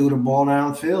play they threw the ball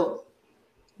downfield.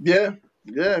 Yeah.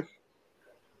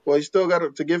 Well, you still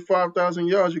got to get 5,000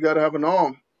 yards, you got to have an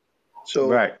arm. So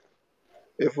right.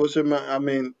 It's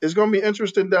going to be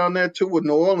interesting down there too with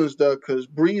New Orleans, though, because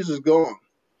Breeze is gone.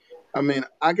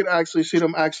 I could actually see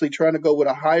them actually trying to go with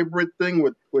a hybrid thing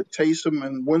with Taysom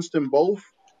and Winston both.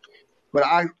 But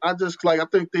I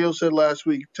think Theo said last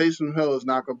week, Taysom Hill is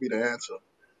not going to be the answer.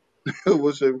 It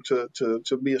was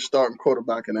to be a starting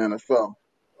quarterback in the NFL.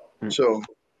 So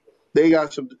they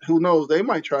got some. Who knows? They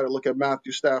might try to look at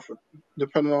Matthew Stafford,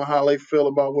 depending on how they feel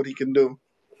about what he can do.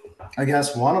 I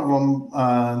guess one of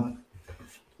them.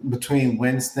 Between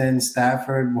Winston,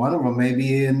 Stafford, one of them may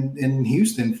be in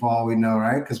Houston for all we know,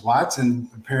 right? Because Watson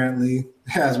apparently,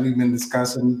 as we've been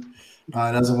discussing,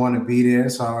 doesn't want to be there.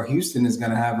 So Houston is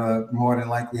going to more than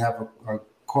likely have a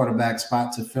quarterback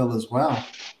spot to fill as well.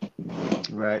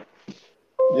 Right.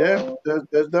 Yeah,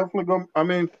 there's definitely going. I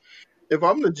mean, if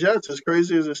I'm the Jets, as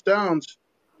crazy as it sounds,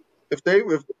 if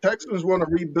the Texans want to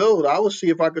rebuild, I would see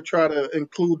if I could try to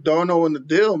include Darno in the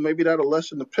deal. Maybe that'll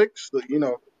lessen the picks.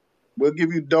 We'll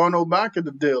give you Darno back in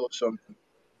the deal or something.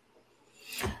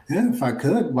 Yeah, if I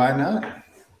could, why not?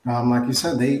 Like you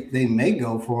said, they may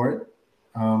go for it.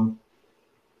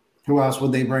 Who else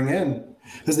would they bring in?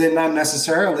 Because they're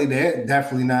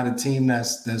definitely not a team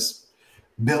that's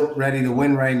built ready to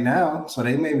win right now. So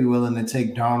they may be willing to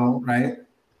take Donald, right?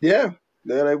 Yeah,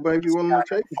 they might be willing to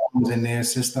take him in their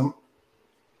system.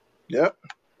 Yep,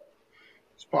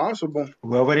 it's possible.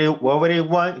 Whatever they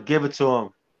want, give it to them,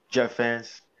 Jet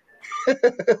fans.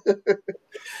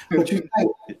 But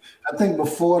I think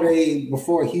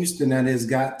before Houston that is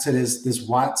got to this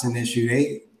Watson issue,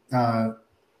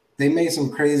 they made some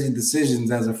crazy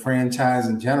decisions as a franchise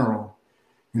in general.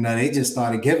 They just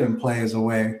started giving players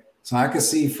away. So I could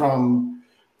see from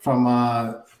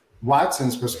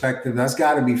Watson's perspective, that's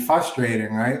got to be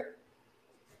frustrating, right?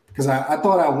 Because I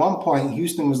thought at one point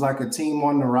Houston was like a team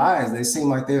on the rise. They seemed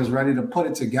like they was ready to put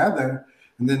it together,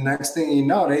 and then next thing you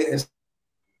know, it's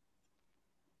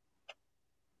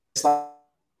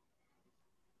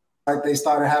like they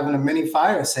started having a mini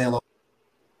fire sale.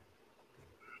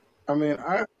 I mean,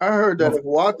 I heard that if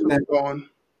Watson's gone,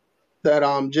 that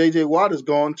J.J. Watt is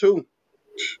gone too.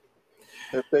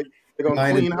 If they're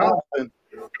gonna clean house, then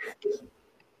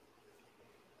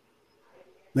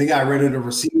they got rid of the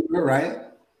receiver, right?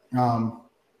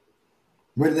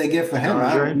 What did they get for him?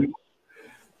 I don't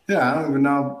even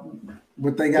know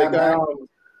what they got.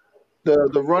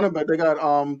 The running back, they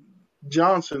got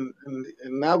Johnson,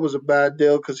 and that was a bad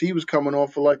deal because he was coming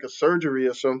off of like a surgery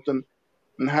or something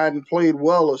and hadn't played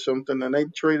well or something, and they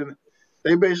didn't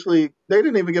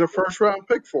even get a first round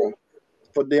pick for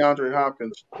DeAndre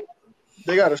Hopkins.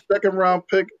 They got a second round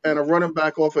pick and a running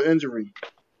back off of injury.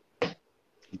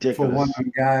 Ridiculous. For one of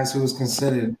the guys who was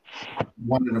considered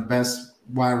one of the best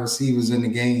wide receivers in the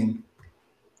game.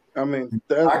 I mean,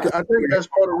 I think that's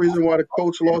part of the reason why the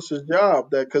coach lost his job,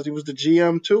 because he was the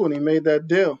GM too, and he made that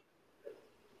deal.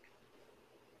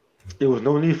 There was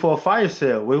no need for a fire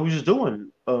sale. What was you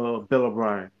doing, Bill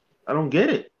O'Brien? I don't get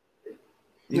it.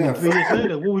 Yeah, 3 years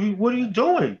later, what are you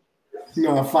doing?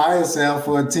 A fire sale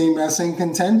for a team that's in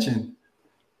contention.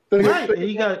 Right, and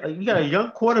you got a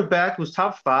young quarterback who's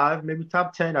top 5, maybe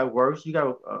top 10 at worst. You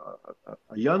got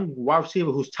a young wide receiver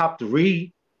who's top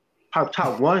 3,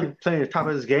 top 1, playing the top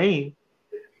of his game.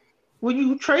 What do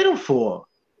you trade him for?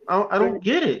 I don't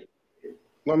get it.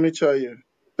 Let me tell you.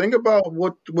 Think about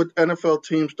what NFL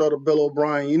teams thought of Bill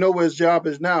O'Brien. You know where his job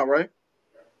is now, right?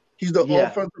 He's the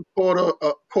offensive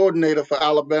coordinator for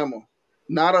Alabama.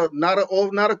 Not a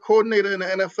coordinator in the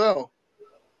NFL.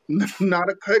 Not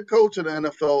a head coach in the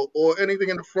NFL or anything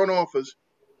in the front office.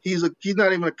 He's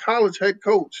not even a college head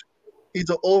coach. He's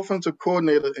an offensive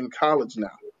coordinator in college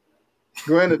now.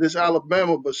 Granted, it's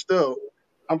Alabama, but still,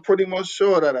 I'm pretty much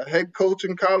sure that a head coach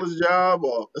in college job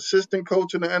or assistant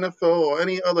coach in the NFL or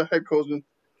any other head coach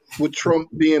would trump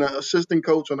being an assistant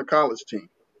coach on a college team,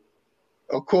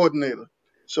 a coordinator.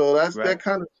 So that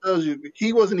kind of tells you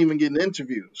he wasn't even getting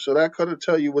interviewed. So that could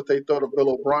tell you what they thought of Bill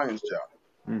O'Brien's job.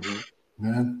 Mm-hmm.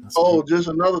 Yeah, just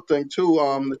another thing too.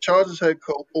 The Chargers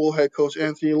old head coach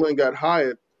Anthony Lynn got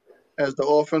hired as the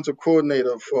offensive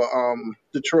coordinator for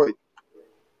Detroit.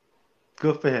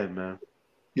 Good for him, man.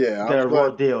 Yeah, got a raw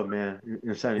deal, man.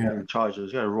 In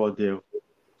Chargers, got a raw deal.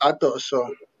 I thought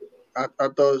so. I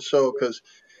thought so because,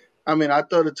 I mean, I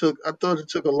thought it took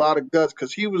a lot of guts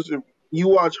because you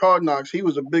watch Hard Knocks, he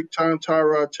was a big time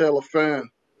Tyrod Taylor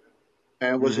fan,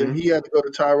 and he had to go to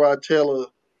Tyrod Taylor.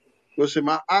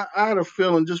 I had a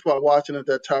feeling just by watching it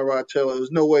that Tyrod Taylor, there's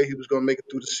no way he was going to make it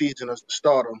through the season as the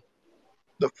starter,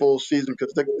 the full season,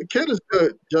 because the kid is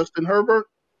good. Justin Herbert,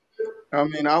 I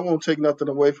mean, I won't take nothing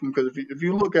away from him because if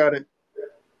you look at it,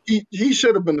 he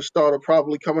should have been the starter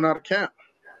probably coming out of camp.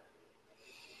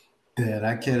 Yeah,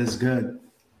 that kid is good.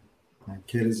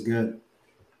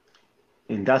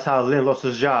 And that's how Lynn lost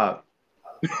his job.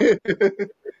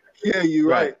 Yeah, you're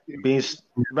right. Being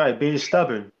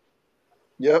stubborn.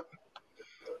 Yep.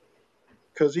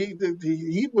 Because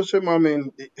he was him. I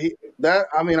mean,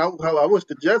 I wish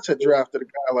the Jets had drafted a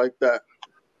guy like that,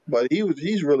 but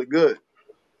he's really good.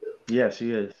 Yes,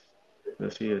 he is.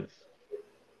 Yes, he is.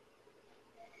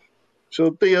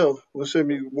 So Theo,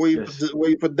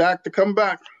 waiting for Dak to come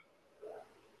back.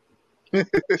 Say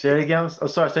it again. I'm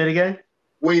sorry. Say it again.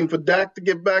 Waiting for Dak to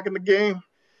get back in the game.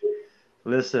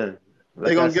 Listen,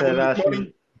 they gonna give him the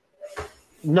money?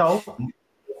 No.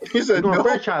 He said they're gonna no.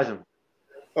 franchise him.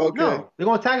 Okay. No, they're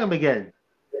gonna tag him again.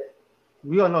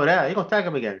 We all know that. He's going to tag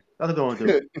him again. That's what they're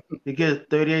going to do. He gets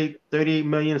 38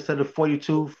 million instead of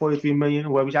 42, 43 million,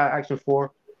 whatever we got action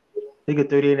for. He get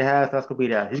 38 and a half. That's going to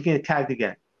be that. He's getting tagged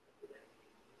again.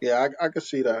 Yeah, I can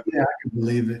see that. Yeah, I can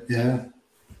believe it. Yeah.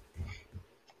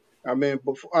 I mean,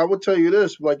 before, I would tell you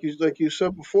this, like you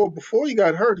said before he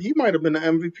got hurt, he might have been the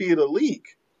MVP of the league.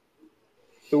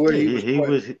 The way Yeah, he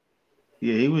was playing.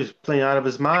 he was playing out of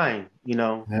his mind,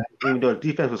 Yeah. even though the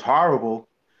defense was horrible,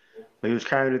 but he was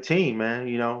carrying the team, man,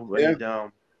 Yeah.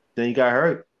 And, then he got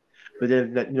hurt. But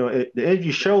then, the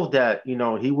injury showed that,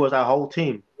 he was our whole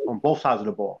team on both sides of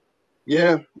the ball.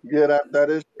 Yeah, that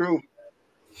is true.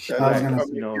 I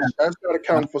was That's got to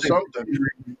count for something.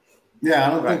 Yeah, I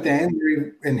don't think the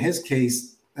injury in his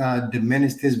case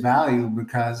diminished his value,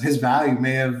 because his value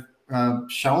may have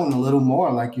shown a little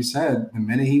more. Like you said, the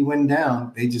minute he went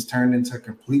down, they just turned into a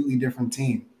completely different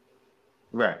team.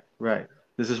 Right.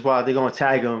 This is why they're going to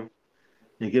tag him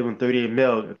and give him 38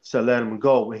 mil to let him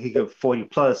go when he get 40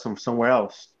 plus from somewhere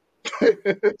else.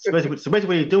 So basically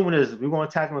what you're doing is we're going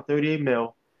to tag him on 38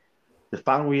 mil. The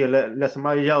following year, let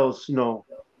somebody else,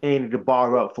 aim the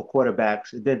bar up for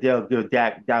quarterbacks, and then they'll give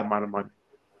Dak that amount of money.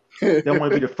 They don't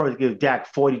want to be the first to give Dak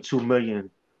 42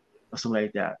 million or something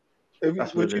like that.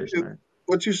 That's what it is, man.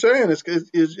 What you're saying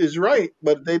is right,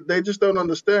 but they just don't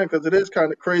understand, because it is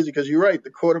kind of crazy, because you're right.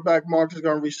 The quarterback market is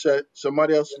going to reset.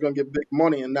 Somebody else is going to get big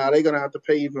money, and now they're going to have to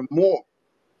pay even more.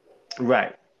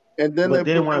 Right. And then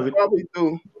they'll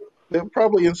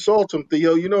probably insult him.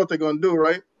 Theo, you know what they're going to do,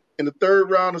 right? In the third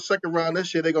round or second round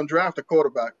this year, they're going to draft a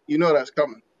quarterback. You know that's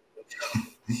coming.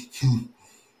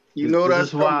 This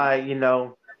is why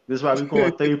we're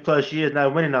going 30 plus years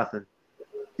not winning nothing.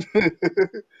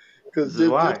 Because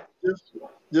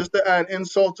just to add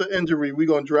insult to injury, we're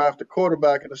going to draft a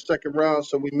quarterback in the second round,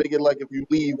 so we make it like if you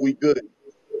leave, we good.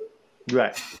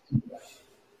 Right.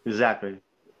 Exactly.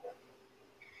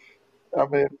 I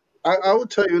mean, I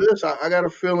would tell you this. I got a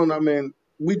feeling, I mean,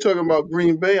 we talking about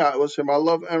Green Bay. I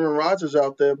love Aaron Rodgers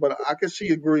out there, but I could see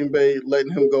a Green Bay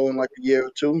letting him go in like a year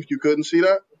or two. You couldn't see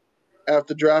that?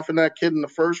 After drafting that kid in the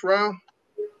first round?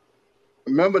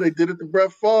 Remember, they did it to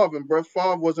Brett Favre, and Brett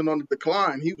Favre wasn't on the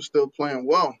decline. He was still playing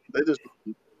well.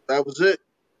 That was it.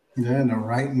 Yeah, and the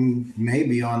writing may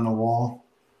be on the wall.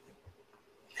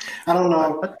 I don't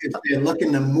know if they're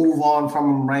looking to move on from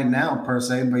him right now, per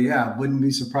se, but yeah, I wouldn't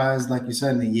be surprised, like you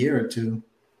said, in a year or two.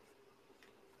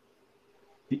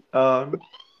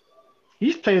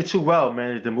 He's playing too well,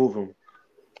 man, to move him.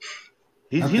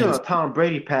 He's on a Tom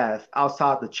Brady path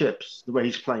outside the chips, the way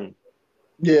he's playing.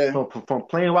 Yeah. From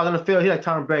playing well on the field, he's like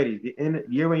Tom Brady.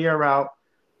 Year in, year out,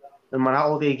 no matter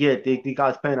how old they get, they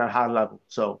guys playing at a high level.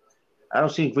 So I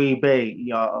don't see Green Bay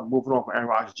moving on from Aaron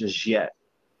Rodgers just yet.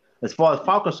 As far as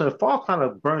Falcons, so Falcons kind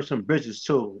of burned some bridges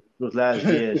too those last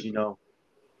years,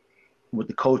 with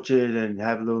the coaches and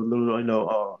having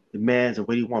little demands of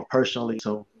what you want personally.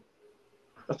 So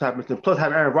that's what happens. Plus,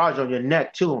 having Aaron Rodgers on your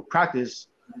neck too in practice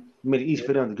made it easy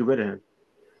for them to get rid of him.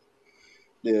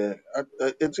 Yeah,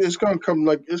 it's gonna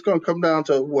come down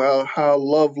to how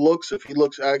Love looks, if he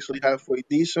looks actually halfway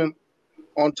decent.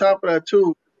 On top of that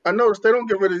too, I noticed they don't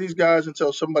get rid of these guys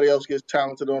until somebody else gets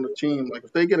talented on the team. Like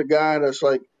if they get a guy that's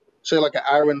like, say, like an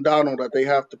Aaron Donald that they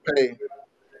have to pay,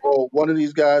 or one of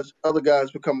these other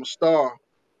guys become a star,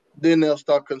 then they'll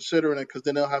start considering it, because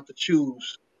then they'll have to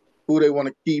choose who they want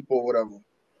to keep or whatever.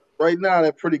 Right now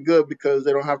they're pretty good because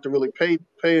they don't have to really pay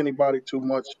anybody too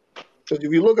much. Because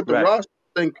if you look at the roster,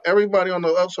 I think everybody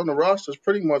else on the roster is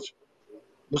pretty much,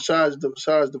 besides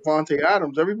Devontae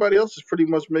Adams, everybody else is pretty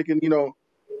much making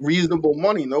reasonable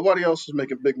money. Nobody else is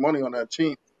making big money on that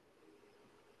team.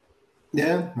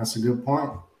 Yeah, that's a good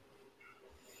point.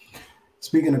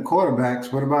 Speaking of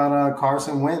quarterbacks, what about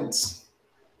Carson Wentz?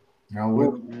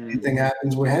 What do you think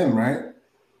happens with him, right?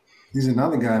 He's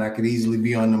another guy that could easily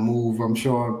be on the move. I'm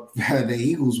sure the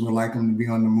Eagles would like him to be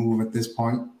on the move at this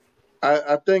point.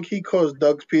 I think he cost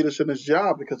Doug Peterson his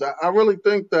job, because I really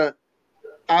think that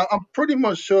I'm pretty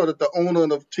much sure that the owner of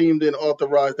the team didn't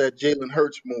authorize that Jalen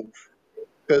Hurts move,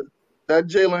 because that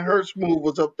Jalen Hurts move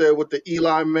was up there with the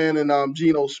Eli Manning and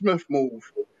Geno Smith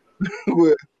move,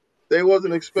 where they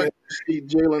wasn't expecting to see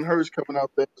Jalen Hurts coming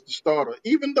out there as the starter,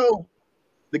 even though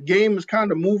the game is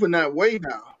kind of moving that way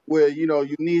now, where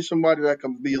you need somebody that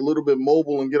can be a little bit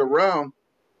mobile and get around.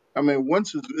 I mean,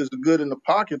 Wentz is good in the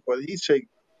pocket, but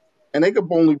and they could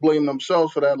only blame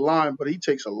themselves for that line, but he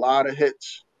takes a lot of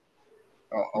hits.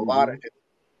 A lot of hits.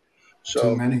 So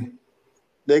too many.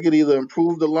 They could either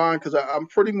improve the line, because I'm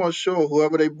pretty much sure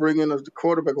whoever they bring in as the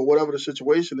quarterback or whatever the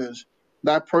situation is,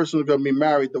 that person is going to be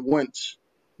married to Wentz.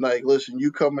 Like, listen,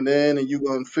 you coming in and you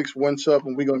going to fix Wentz up,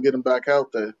 and we're going to get him back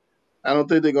out there. I don't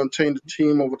think they're going to change the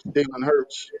team over to Jalen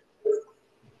Hurts.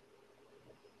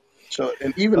 So,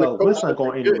 and even the coach Wentz not that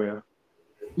going they get, anywhere.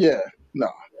 yeah, no.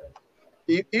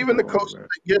 He's Even not the going coach that anywhere.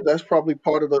 they get, that's probably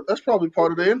part of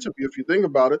the interview if you think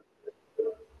about it.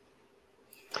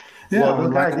 Yeah, Well, I would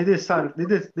those like. guys, they did sign.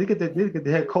 They get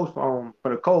the head coach for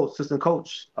the Colts, assistant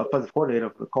coach, offensive coordinator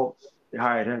for the Colts. They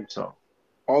hired him, so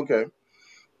Okay,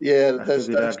 yeah, I that's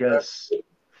figured, I guess,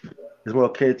 it's more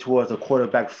catered towards a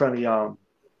quarterback friendly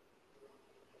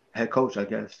head coach, I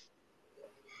guess.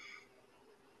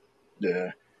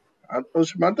 yeah.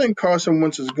 I think Carson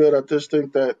Wentz is good. I just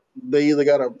think that they either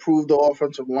got to improve the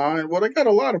offensive line. Well, they got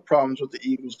a lot of problems with the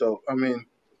Eagles, though. I mean,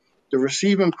 the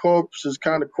receiving corps is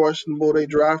kind of questionable. They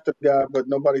drafted a guy, but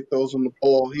nobody throws him the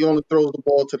ball. He only throws the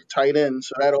ball to the tight end,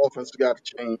 so that offense has got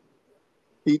to change.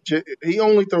 He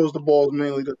only throws the balls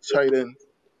mainly to the tight end.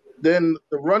 Then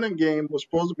the running game was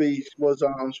supposed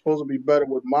to be better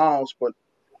with Miles, but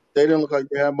they didn't look like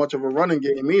they had much of a running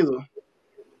game either.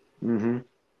 Mm-hmm.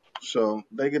 So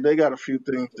they got a few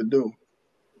things to do.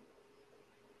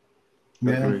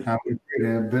 Yeah, Agreed. I would agree.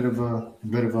 They're a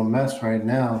bit of a mess right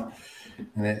now,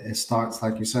 and it starts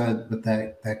like you said with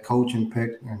that coaching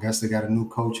pick. I guess they got a new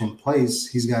coach in place.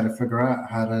 He's got to figure out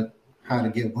how to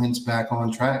get Wentz back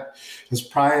on track. Because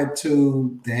prior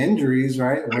to the injuries,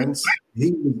 right, Wentz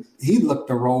he looked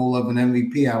the role of an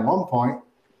MVP at one point,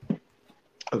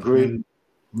 Agreed. and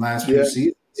last few Yeah,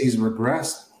 seasons he's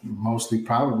regressed, mostly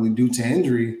probably due to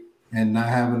injury and not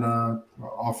having a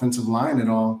offensive line at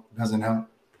all doesn't help.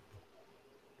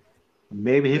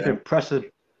 Maybe he's yeah, been pressing.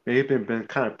 Maybe been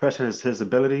kind of pressing his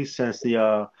abilities since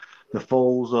the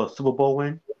Foles Super Bowl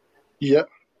win. yeah.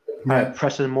 Yeah. Probably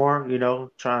pressing more,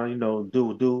 trying to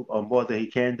do more than he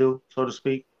can do, so to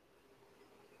speak.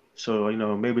 So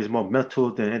maybe it's more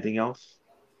mental than anything else.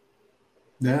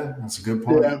 Yeah, that's a good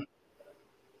point. Yeah.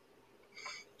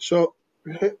 So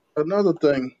another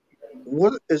thing,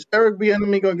 what is Eric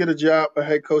Bieniemy gonna get a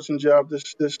head coaching job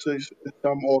this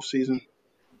off season?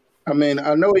 I mean,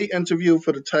 I know he interviewed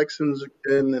for the Texans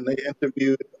again, and they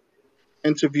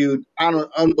interviewed.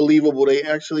 Unbelievable. They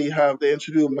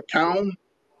interviewed McCown,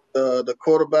 the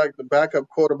quarterback, the backup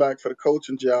quarterback for the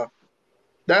coaching job.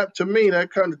 That to me, that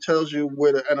kind of tells you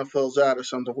where the NFL's at or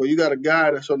something. Where you got a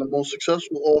guy that's on the most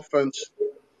successful offense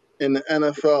in the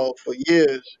NFL for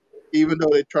years, even though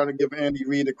they're trying to give Andy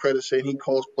Reid the credit saying he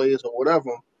calls plays or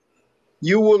whatever,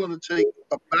 you willing to take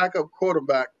a backup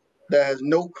quarterback that has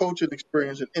no coaching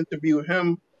experience and interview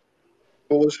him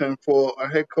for a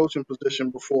head coaching position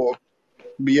before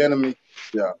Bieniemy?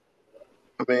 Yeah,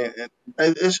 I mean,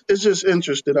 it's just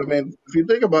interesting. I mean, if you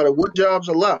think about it, what jobs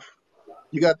are left?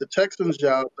 You got the Texans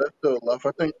job that's still left.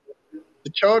 I think the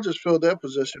Chargers filled their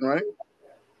position, right?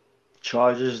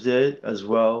 Chargers did as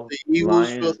well. The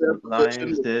Eagles filled their position.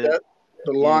 Lions did.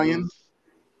 The Lions.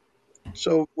 Eagles.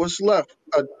 So what's left?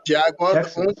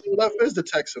 Jaguars. The only Texans. thing left is the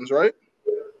Texans, right?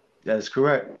 That is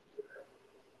correct.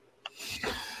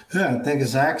 Yeah, I think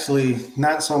it's actually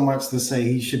not so much to say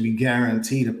he should be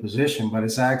guaranteed a position, but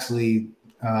it's actually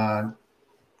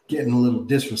getting a little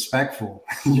disrespectful,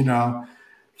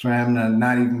 for him to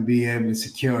not even be able to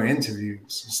secure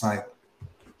interviews. It's like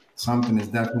something is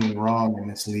definitely wrong in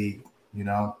this league,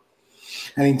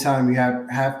 Anytime you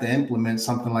have to implement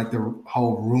something like the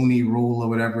whole Rooney rule or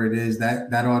whatever it is,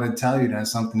 that ought to tell you that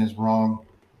something is wrong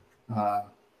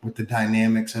with the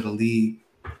dynamics of the league.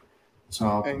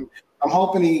 So And I'm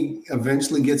hoping he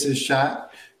eventually gets his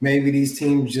shot. Maybe these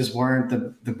teams just weren't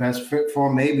the best fit for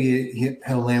him. Maybe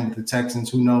he'll land with the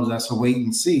Texans. Who knows? That's a wait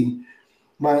and see.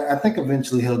 But I think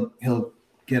eventually he'll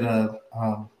get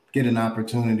an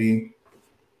opportunity.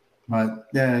 But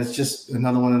yeah, it's just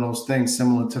another one of those things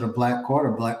similar to the black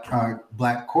quarterback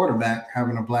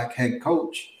having a black head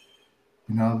coach.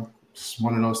 It's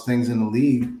one of those things in the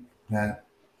league that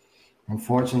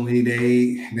unfortunately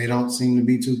they don't seem to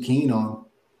be too keen on.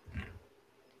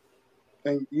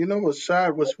 and you know what's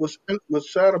sad?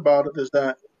 What's sad about it is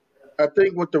that I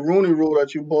think with the Rooney Rule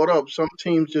that you brought up, some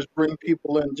teams just bring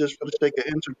people in just for the sake of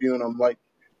interviewing them. Like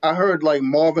I heard, like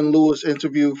Marvin Lewis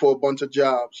interviewed for a bunch of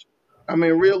jobs. I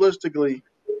mean, realistically,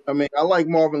 I mean, I like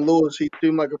Marvin Lewis. He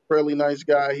seemed like a fairly nice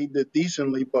guy. He did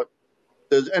decently, but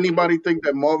does anybody think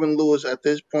that Marvin Lewis at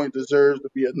this point deserves to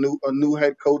be a new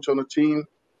head coach on a team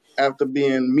after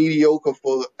being mediocre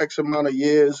for X amount of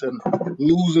years and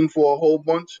losing for a whole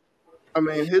bunch? I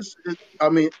mean, his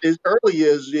early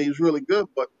years he was really good,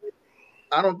 but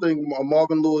I don't think a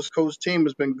Marvin Lewis coach team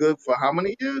has been good for how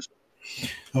many years?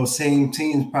 Those same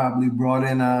teams probably brought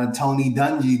in Tony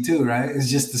Dungy too, right? It's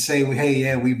just to say, hey,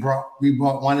 yeah, we brought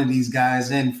one of these guys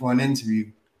in for an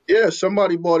interview. Yeah,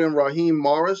 somebody brought in Raheem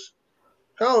Morris.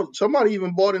 Hell, somebody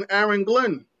even bought in Aaron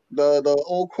Glenn, the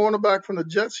old cornerback from the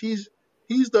Jets. He's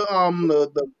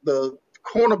the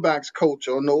cornerbacks coach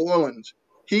on New Orleans.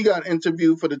 He got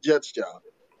interviewed for the Jets job.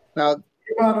 Now, did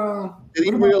he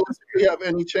what about realistically have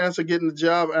any chance of getting the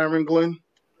job, Aaron Glenn?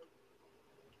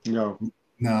 No.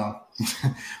 no?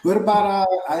 What about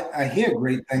I hear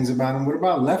great things about him. What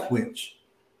about Leftwich?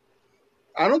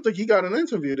 I don't think he got an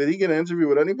interview. Did he get an interview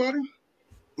with anybody?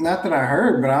 Not that I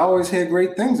heard, but I always hear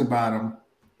great things about him.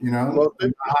 You know,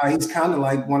 Well, he's kind of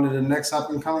like one of the next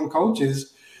up and coming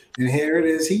coaches, and here it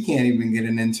is, he can't even get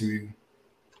an interview.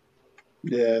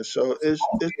 yeah, so it's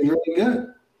really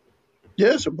good.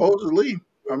 yeah, supposedly.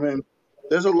 I mean,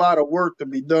 there's a lot of work to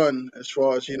be done as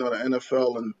far as the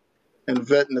NFL and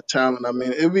vetting the talent. I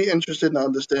mean, it'd be interesting to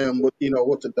understand what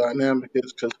the dynamic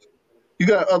is because you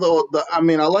got I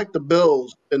mean, I like the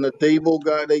Bills and the Dable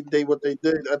guy. They what they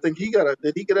did. I think did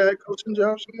he get a head coaching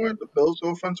job somewhere? The Bills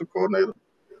offensive coordinator.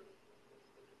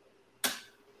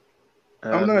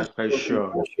 I'm not quite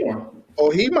sure. Oh,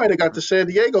 he might have got the San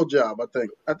Diego job. I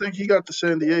think he got the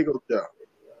San Diego job.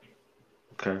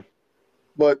 Okay.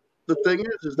 But the thing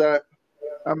is that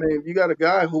I mean, you got a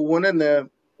guy who went in there,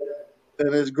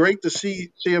 and it's great to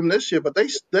see him this year. But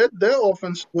their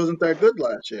offense wasn't that good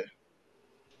last year.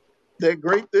 They're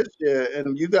great this year,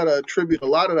 and you got to attribute a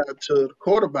lot of that to the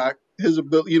quarterback. His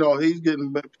ability, he's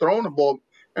getting thrown the ball,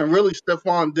 and really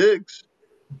Stephon Diggs.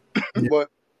 Yeah. But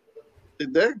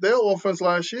their offense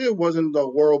last year wasn't the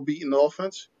world-beating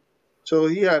offense. So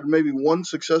he had maybe one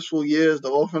successful year as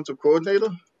the offensive coordinator,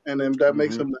 and then that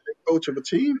makes him the head coach of a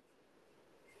team.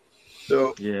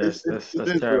 So yes, that's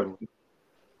terrible. interesting.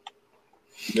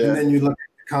 Yeah. And then you look at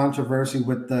the controversy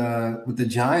with the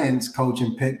Giants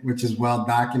coaching pick, which is well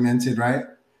documented, right?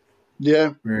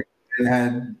 Yeah. Where they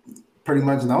had pretty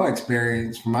much no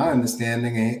experience, from my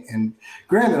understanding. And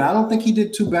granted, I don't think he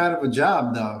did too bad of a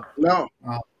job, though. No.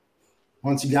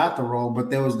 Once he got the role,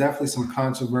 but there was definitely some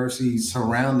controversy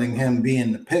surrounding him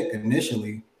being the pick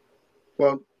initially.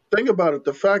 Well, think about it.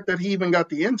 The fact that he even got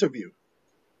the interview.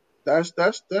 That's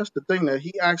the thing, that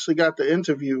he actually got the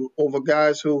interview over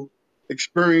guys who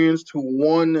experienced, who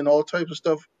won, and all types of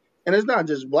stuff. And it's not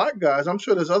just black guys. I'm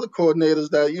sure there's other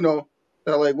coordinators that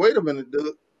that are like, wait a minute,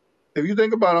 dude. If you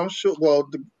think about it, I'm sure. Well,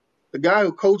 the guy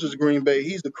who coaches Green Bay,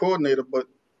 he's the coordinator. But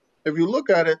if you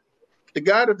look at it, the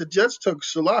guy that the Jets took,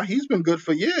 Salah, he's been good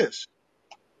for years.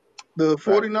 The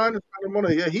 49ers,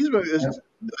 yeah, he's been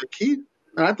a key.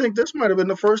 And I think this might have been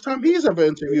the first time he's ever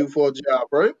interviewed for a job,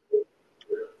 right?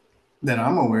 That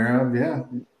I'm aware of, yeah.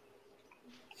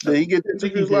 Did he get I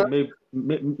think he interviews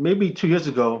did maybe 2 years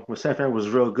ago when San Fran was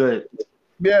real good.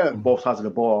 Yeah. On both sides of the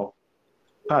ball.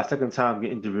 Probably second time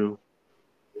get interviewed.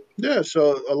 Yeah,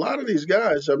 so a lot of these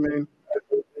guys, I mean,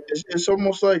 it's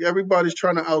almost like everybody's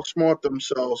trying to outsmart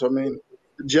themselves. I mean,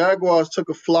 the Jaguars took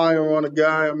a flyer on a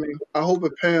guy. I mean, I hope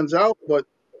it pans out, but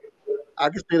I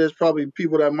can say there's probably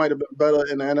people that might have been better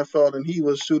in the NFL than he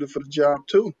was suited for the job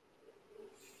too.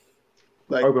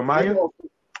 Like Urban Meyer?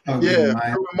 Urban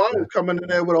Meyer coming in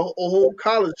there with a whole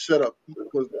college setup,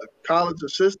 with college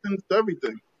assistants,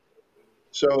 everything.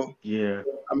 So, yeah,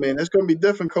 I mean, it's going to be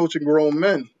different coaching grown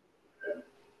men.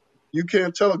 You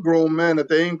can't tell a grown man that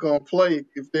they ain't going to play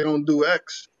if they don't do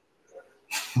X.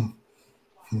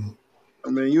 I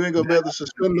mean, you ain't going to be able to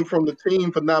suspend them from the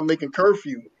team for not making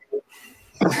curfew.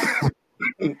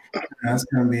 That's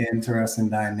going to be an interesting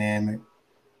dynamic.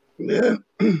 Yeah.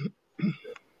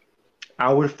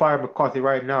 I would fire McCarthy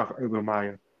right now for Urban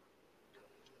Meyer.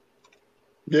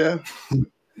 Yeah.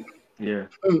 Yeah.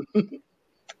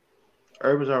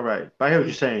 Urban's all right. But I hear what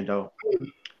you're saying, though.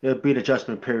 There'll be an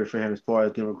adjustment period for him as far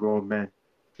as dealing with grown men.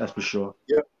 That's for sure.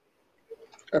 Yeah.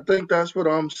 I think that's what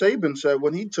Saban said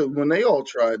when they all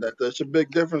tried that. There's a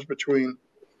big difference between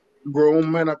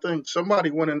grown men. I think somebody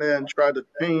went in there and tried to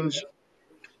change.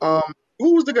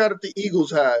 Who was the guy that the Eagles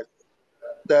had?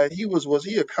 That was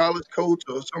he a college coach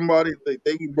or somebody?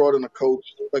 They brought in a coach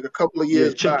like a couple of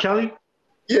years Chip back. Kelly?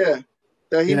 Yeah.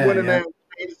 That he went in there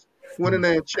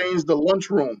and changed the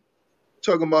lunchroom.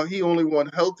 Talking about he only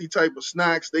wanted healthy type of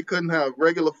snacks. They couldn't have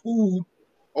regular food,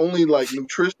 only like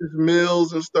nutritious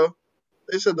meals and stuff.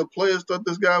 They said the players thought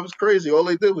this guy was crazy. All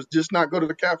they did was just not go to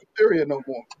the cafeteria no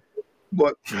more.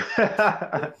 But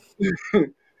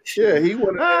yeah, he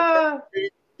went in there.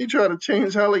 He tried to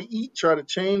change how they eat, tried to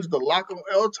change the locker,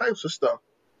 all types of stuff.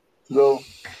 So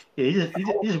yeah, he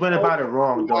just went about it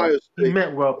wrong, though. He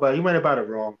meant well, but he went about it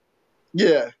wrong.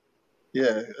 Yeah.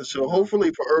 Yeah. So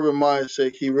hopefully for Urban Meyer's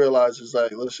sake, he realizes,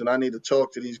 like, listen, I need to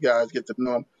talk to these guys, get to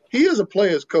know him. He is a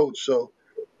player's coach, so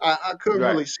I couldn't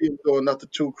really see him doing nothing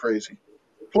too crazy.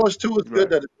 Plus, too, it's good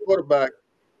that his quarterback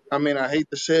I mean, I hate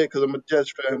to say it because I'm a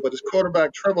Jets fan, but his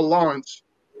quarterback Trevor Lawrence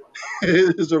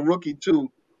is a rookie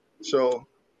too. So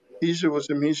he should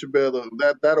be able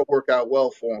to that'll work out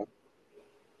well for him.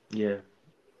 Yeah.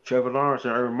 Trevor Lawrence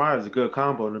and Urban Meyer is a good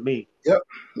combo to me. Yep.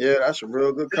 Yeah, that's a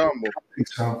real good combo. I think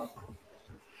so.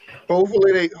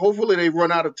 Hopefully they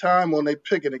run out of time when they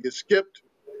pick and it gets skipped.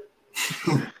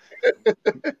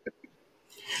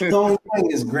 The only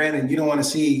thing is, granted, you don't want to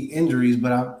see injuries,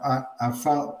 but I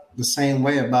felt the same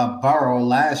way about Burrow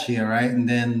last year, right? And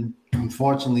then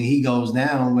unfortunately he goes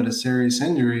down with a serious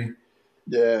injury.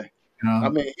 Yeah. You know, I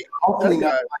mean, hopefully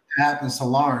nothing like that happens to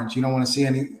Lawrence. You don't want to see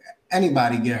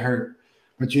anybody get hurt,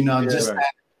 but you know, Yeah, right.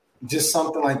 just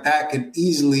something like that could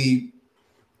easily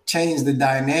change the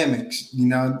dynamics. You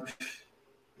know,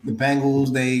 the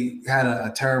Bengals, they had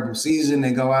a terrible season.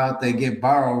 They go out, they get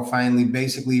Burrow finally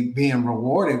basically being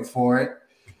rewarded for it,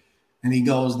 and he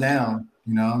goes down,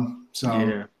 you know. So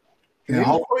Yeah. you know,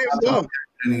 hopefully not talking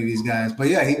to any of these guys. But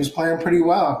yeah, he was playing pretty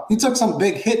well. He took some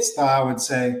big hits though, I would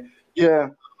say. Yeah.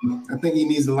 I think he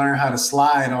needs to learn how to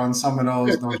slide on some of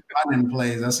those running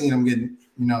plays. I've seen him getting,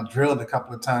 you know, drilled a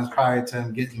couple of times prior to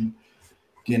him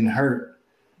getting hurt.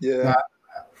 Yeah. But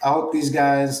I hope these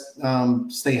guys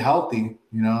stay healthy,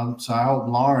 you know. So I hope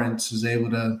Lawrence is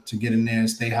able to get in there and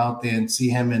stay healthy and see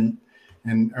him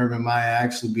and Urban Meyer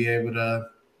actually be able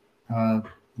to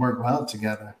work well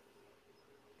together.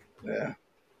 Yeah.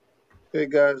 Hey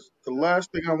guys, the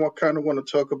last thing I want to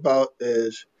talk about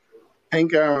is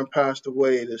Hank Aaron passed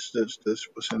away. This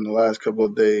was in the last couple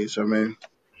of days. I mean,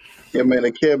 yeah, man,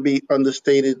 it can't be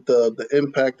understated the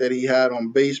impact that he had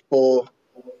on baseball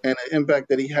and the impact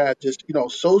that he had just, you know,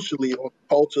 socially on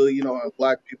culture, you know, and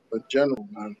black people in general,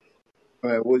 man.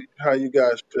 Man, how you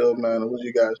guys feel, man? What do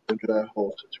you guys think of that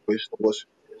whole situation?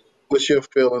 What's your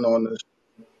feeling on this?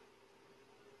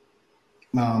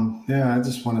 Yeah, I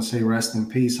just want to say rest in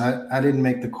peace. I didn't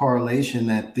make the correlation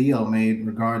that Theo made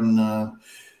regarding the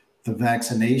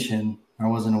vaccination. I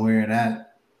wasn't aware of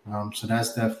that. So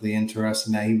that's definitely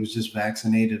interesting that he was just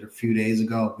vaccinated a few days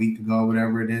ago, a week ago,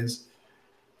 whatever it is.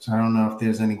 So I don't know if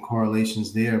there's any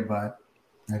correlations there, but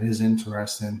that is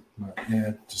interesting. But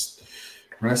yeah, just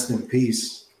rest in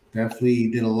peace. Definitely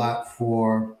did a lot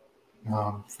for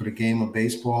the game of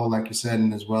baseball, like you said,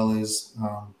 and as well as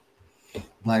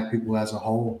black people as a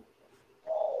whole.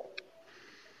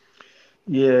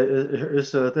 Yeah,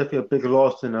 it's definitely a big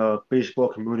loss in the baseball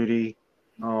community.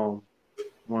 One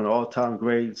of the all-time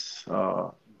greats,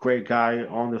 great guy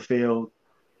on the field,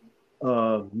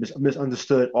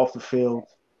 misunderstood off the field.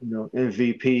 You know,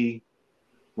 MVP,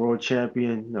 world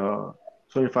champion,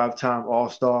 25-time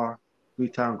All-Star,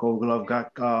 3-time Gold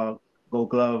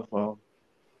Glove,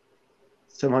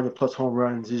 700 plus home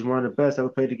runs. He's one of the best ever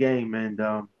played the game, and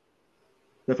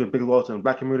definitely a big loss in the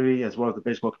black community as well as the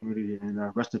baseball community. And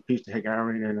rest in peace to Hank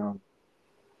Aaron, and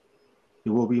he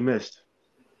will be missed.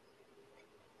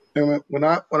 And when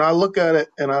I look at it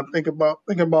and I think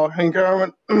about Hank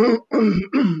Aaron,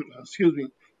 excuse me,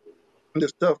 the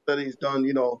stuff that he's done,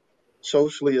 you know,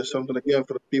 socially or something again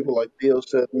for the people like Theo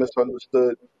said,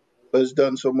 misunderstood, but has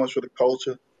done so much for the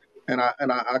culture. And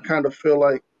I kind of feel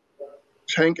like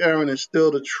Hank Aaron is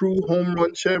still the true home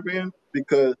run champion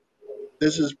because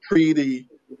this is pre the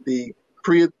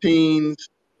creatines,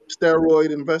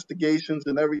 steroid investigations,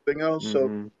 and everything else. So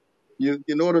Hmm.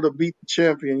 in order to beat the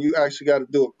champion, you actually got to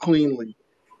do it cleanly.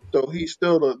 So he's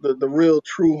still the real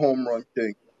true home run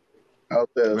king out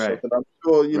there. So Right, and I'm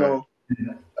sure, you right. know,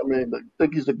 I mean, I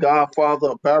think he's the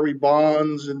godfather of Barry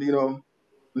Bonds and, you know,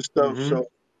 and stuff. Hmm. So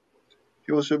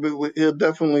he'll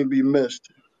definitely be missed.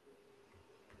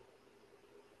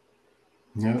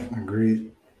 Yeah,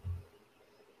 agreed.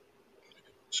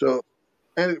 So,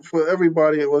 and for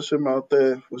everybody that was him out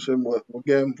there, we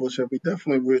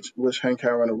definitely wish Hank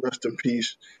Aaron a rest in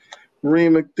peace.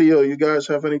 Reem McTheo, you guys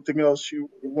have anything else you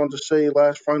want to say?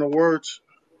 Last final words?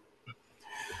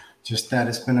 Just that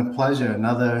it's been a pleasure.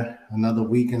 Another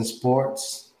week in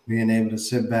sports. Being able to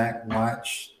sit back,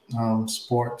 watch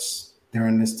sports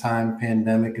during this time,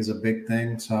 pandemic is a big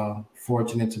thing. So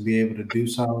fortunate to be able to do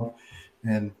so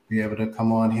and be able to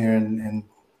come on here and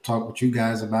talk with you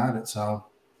guys about it. So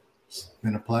it's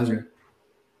been a pleasure.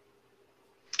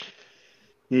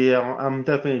 Yeah, I'm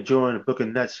definitely enjoying the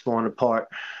Brooklyn Nets falling apart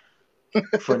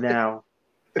for now.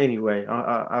 Anyway,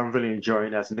 I'm really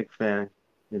enjoying that as a Knicks fan.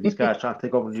 And these guys trying to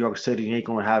take over New York City ain't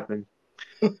gonna happen.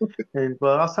 And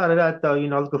but outside of that, though, you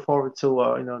know, looking forward to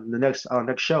the next our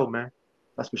next show, man.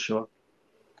 That's for sure.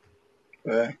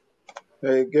 Hey,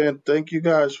 hey, again, thank you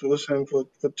guys for listening, for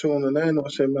tuning in. I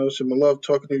love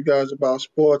talking to you guys about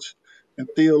sports. And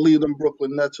Theo, leave them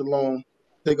Brooklyn Nets alone.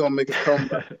 They're going to make a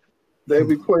comeback. They'll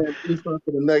be playing defense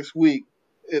for the next week.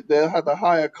 They'll have to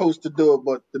hire a coach to do it,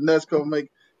 but the Nets gonna make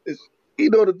it. The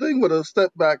thing with a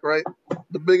setback, right?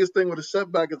 The biggest thing with a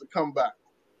setback is a comeback.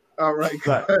 All right.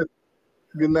 Right.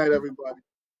 Good night, everybody.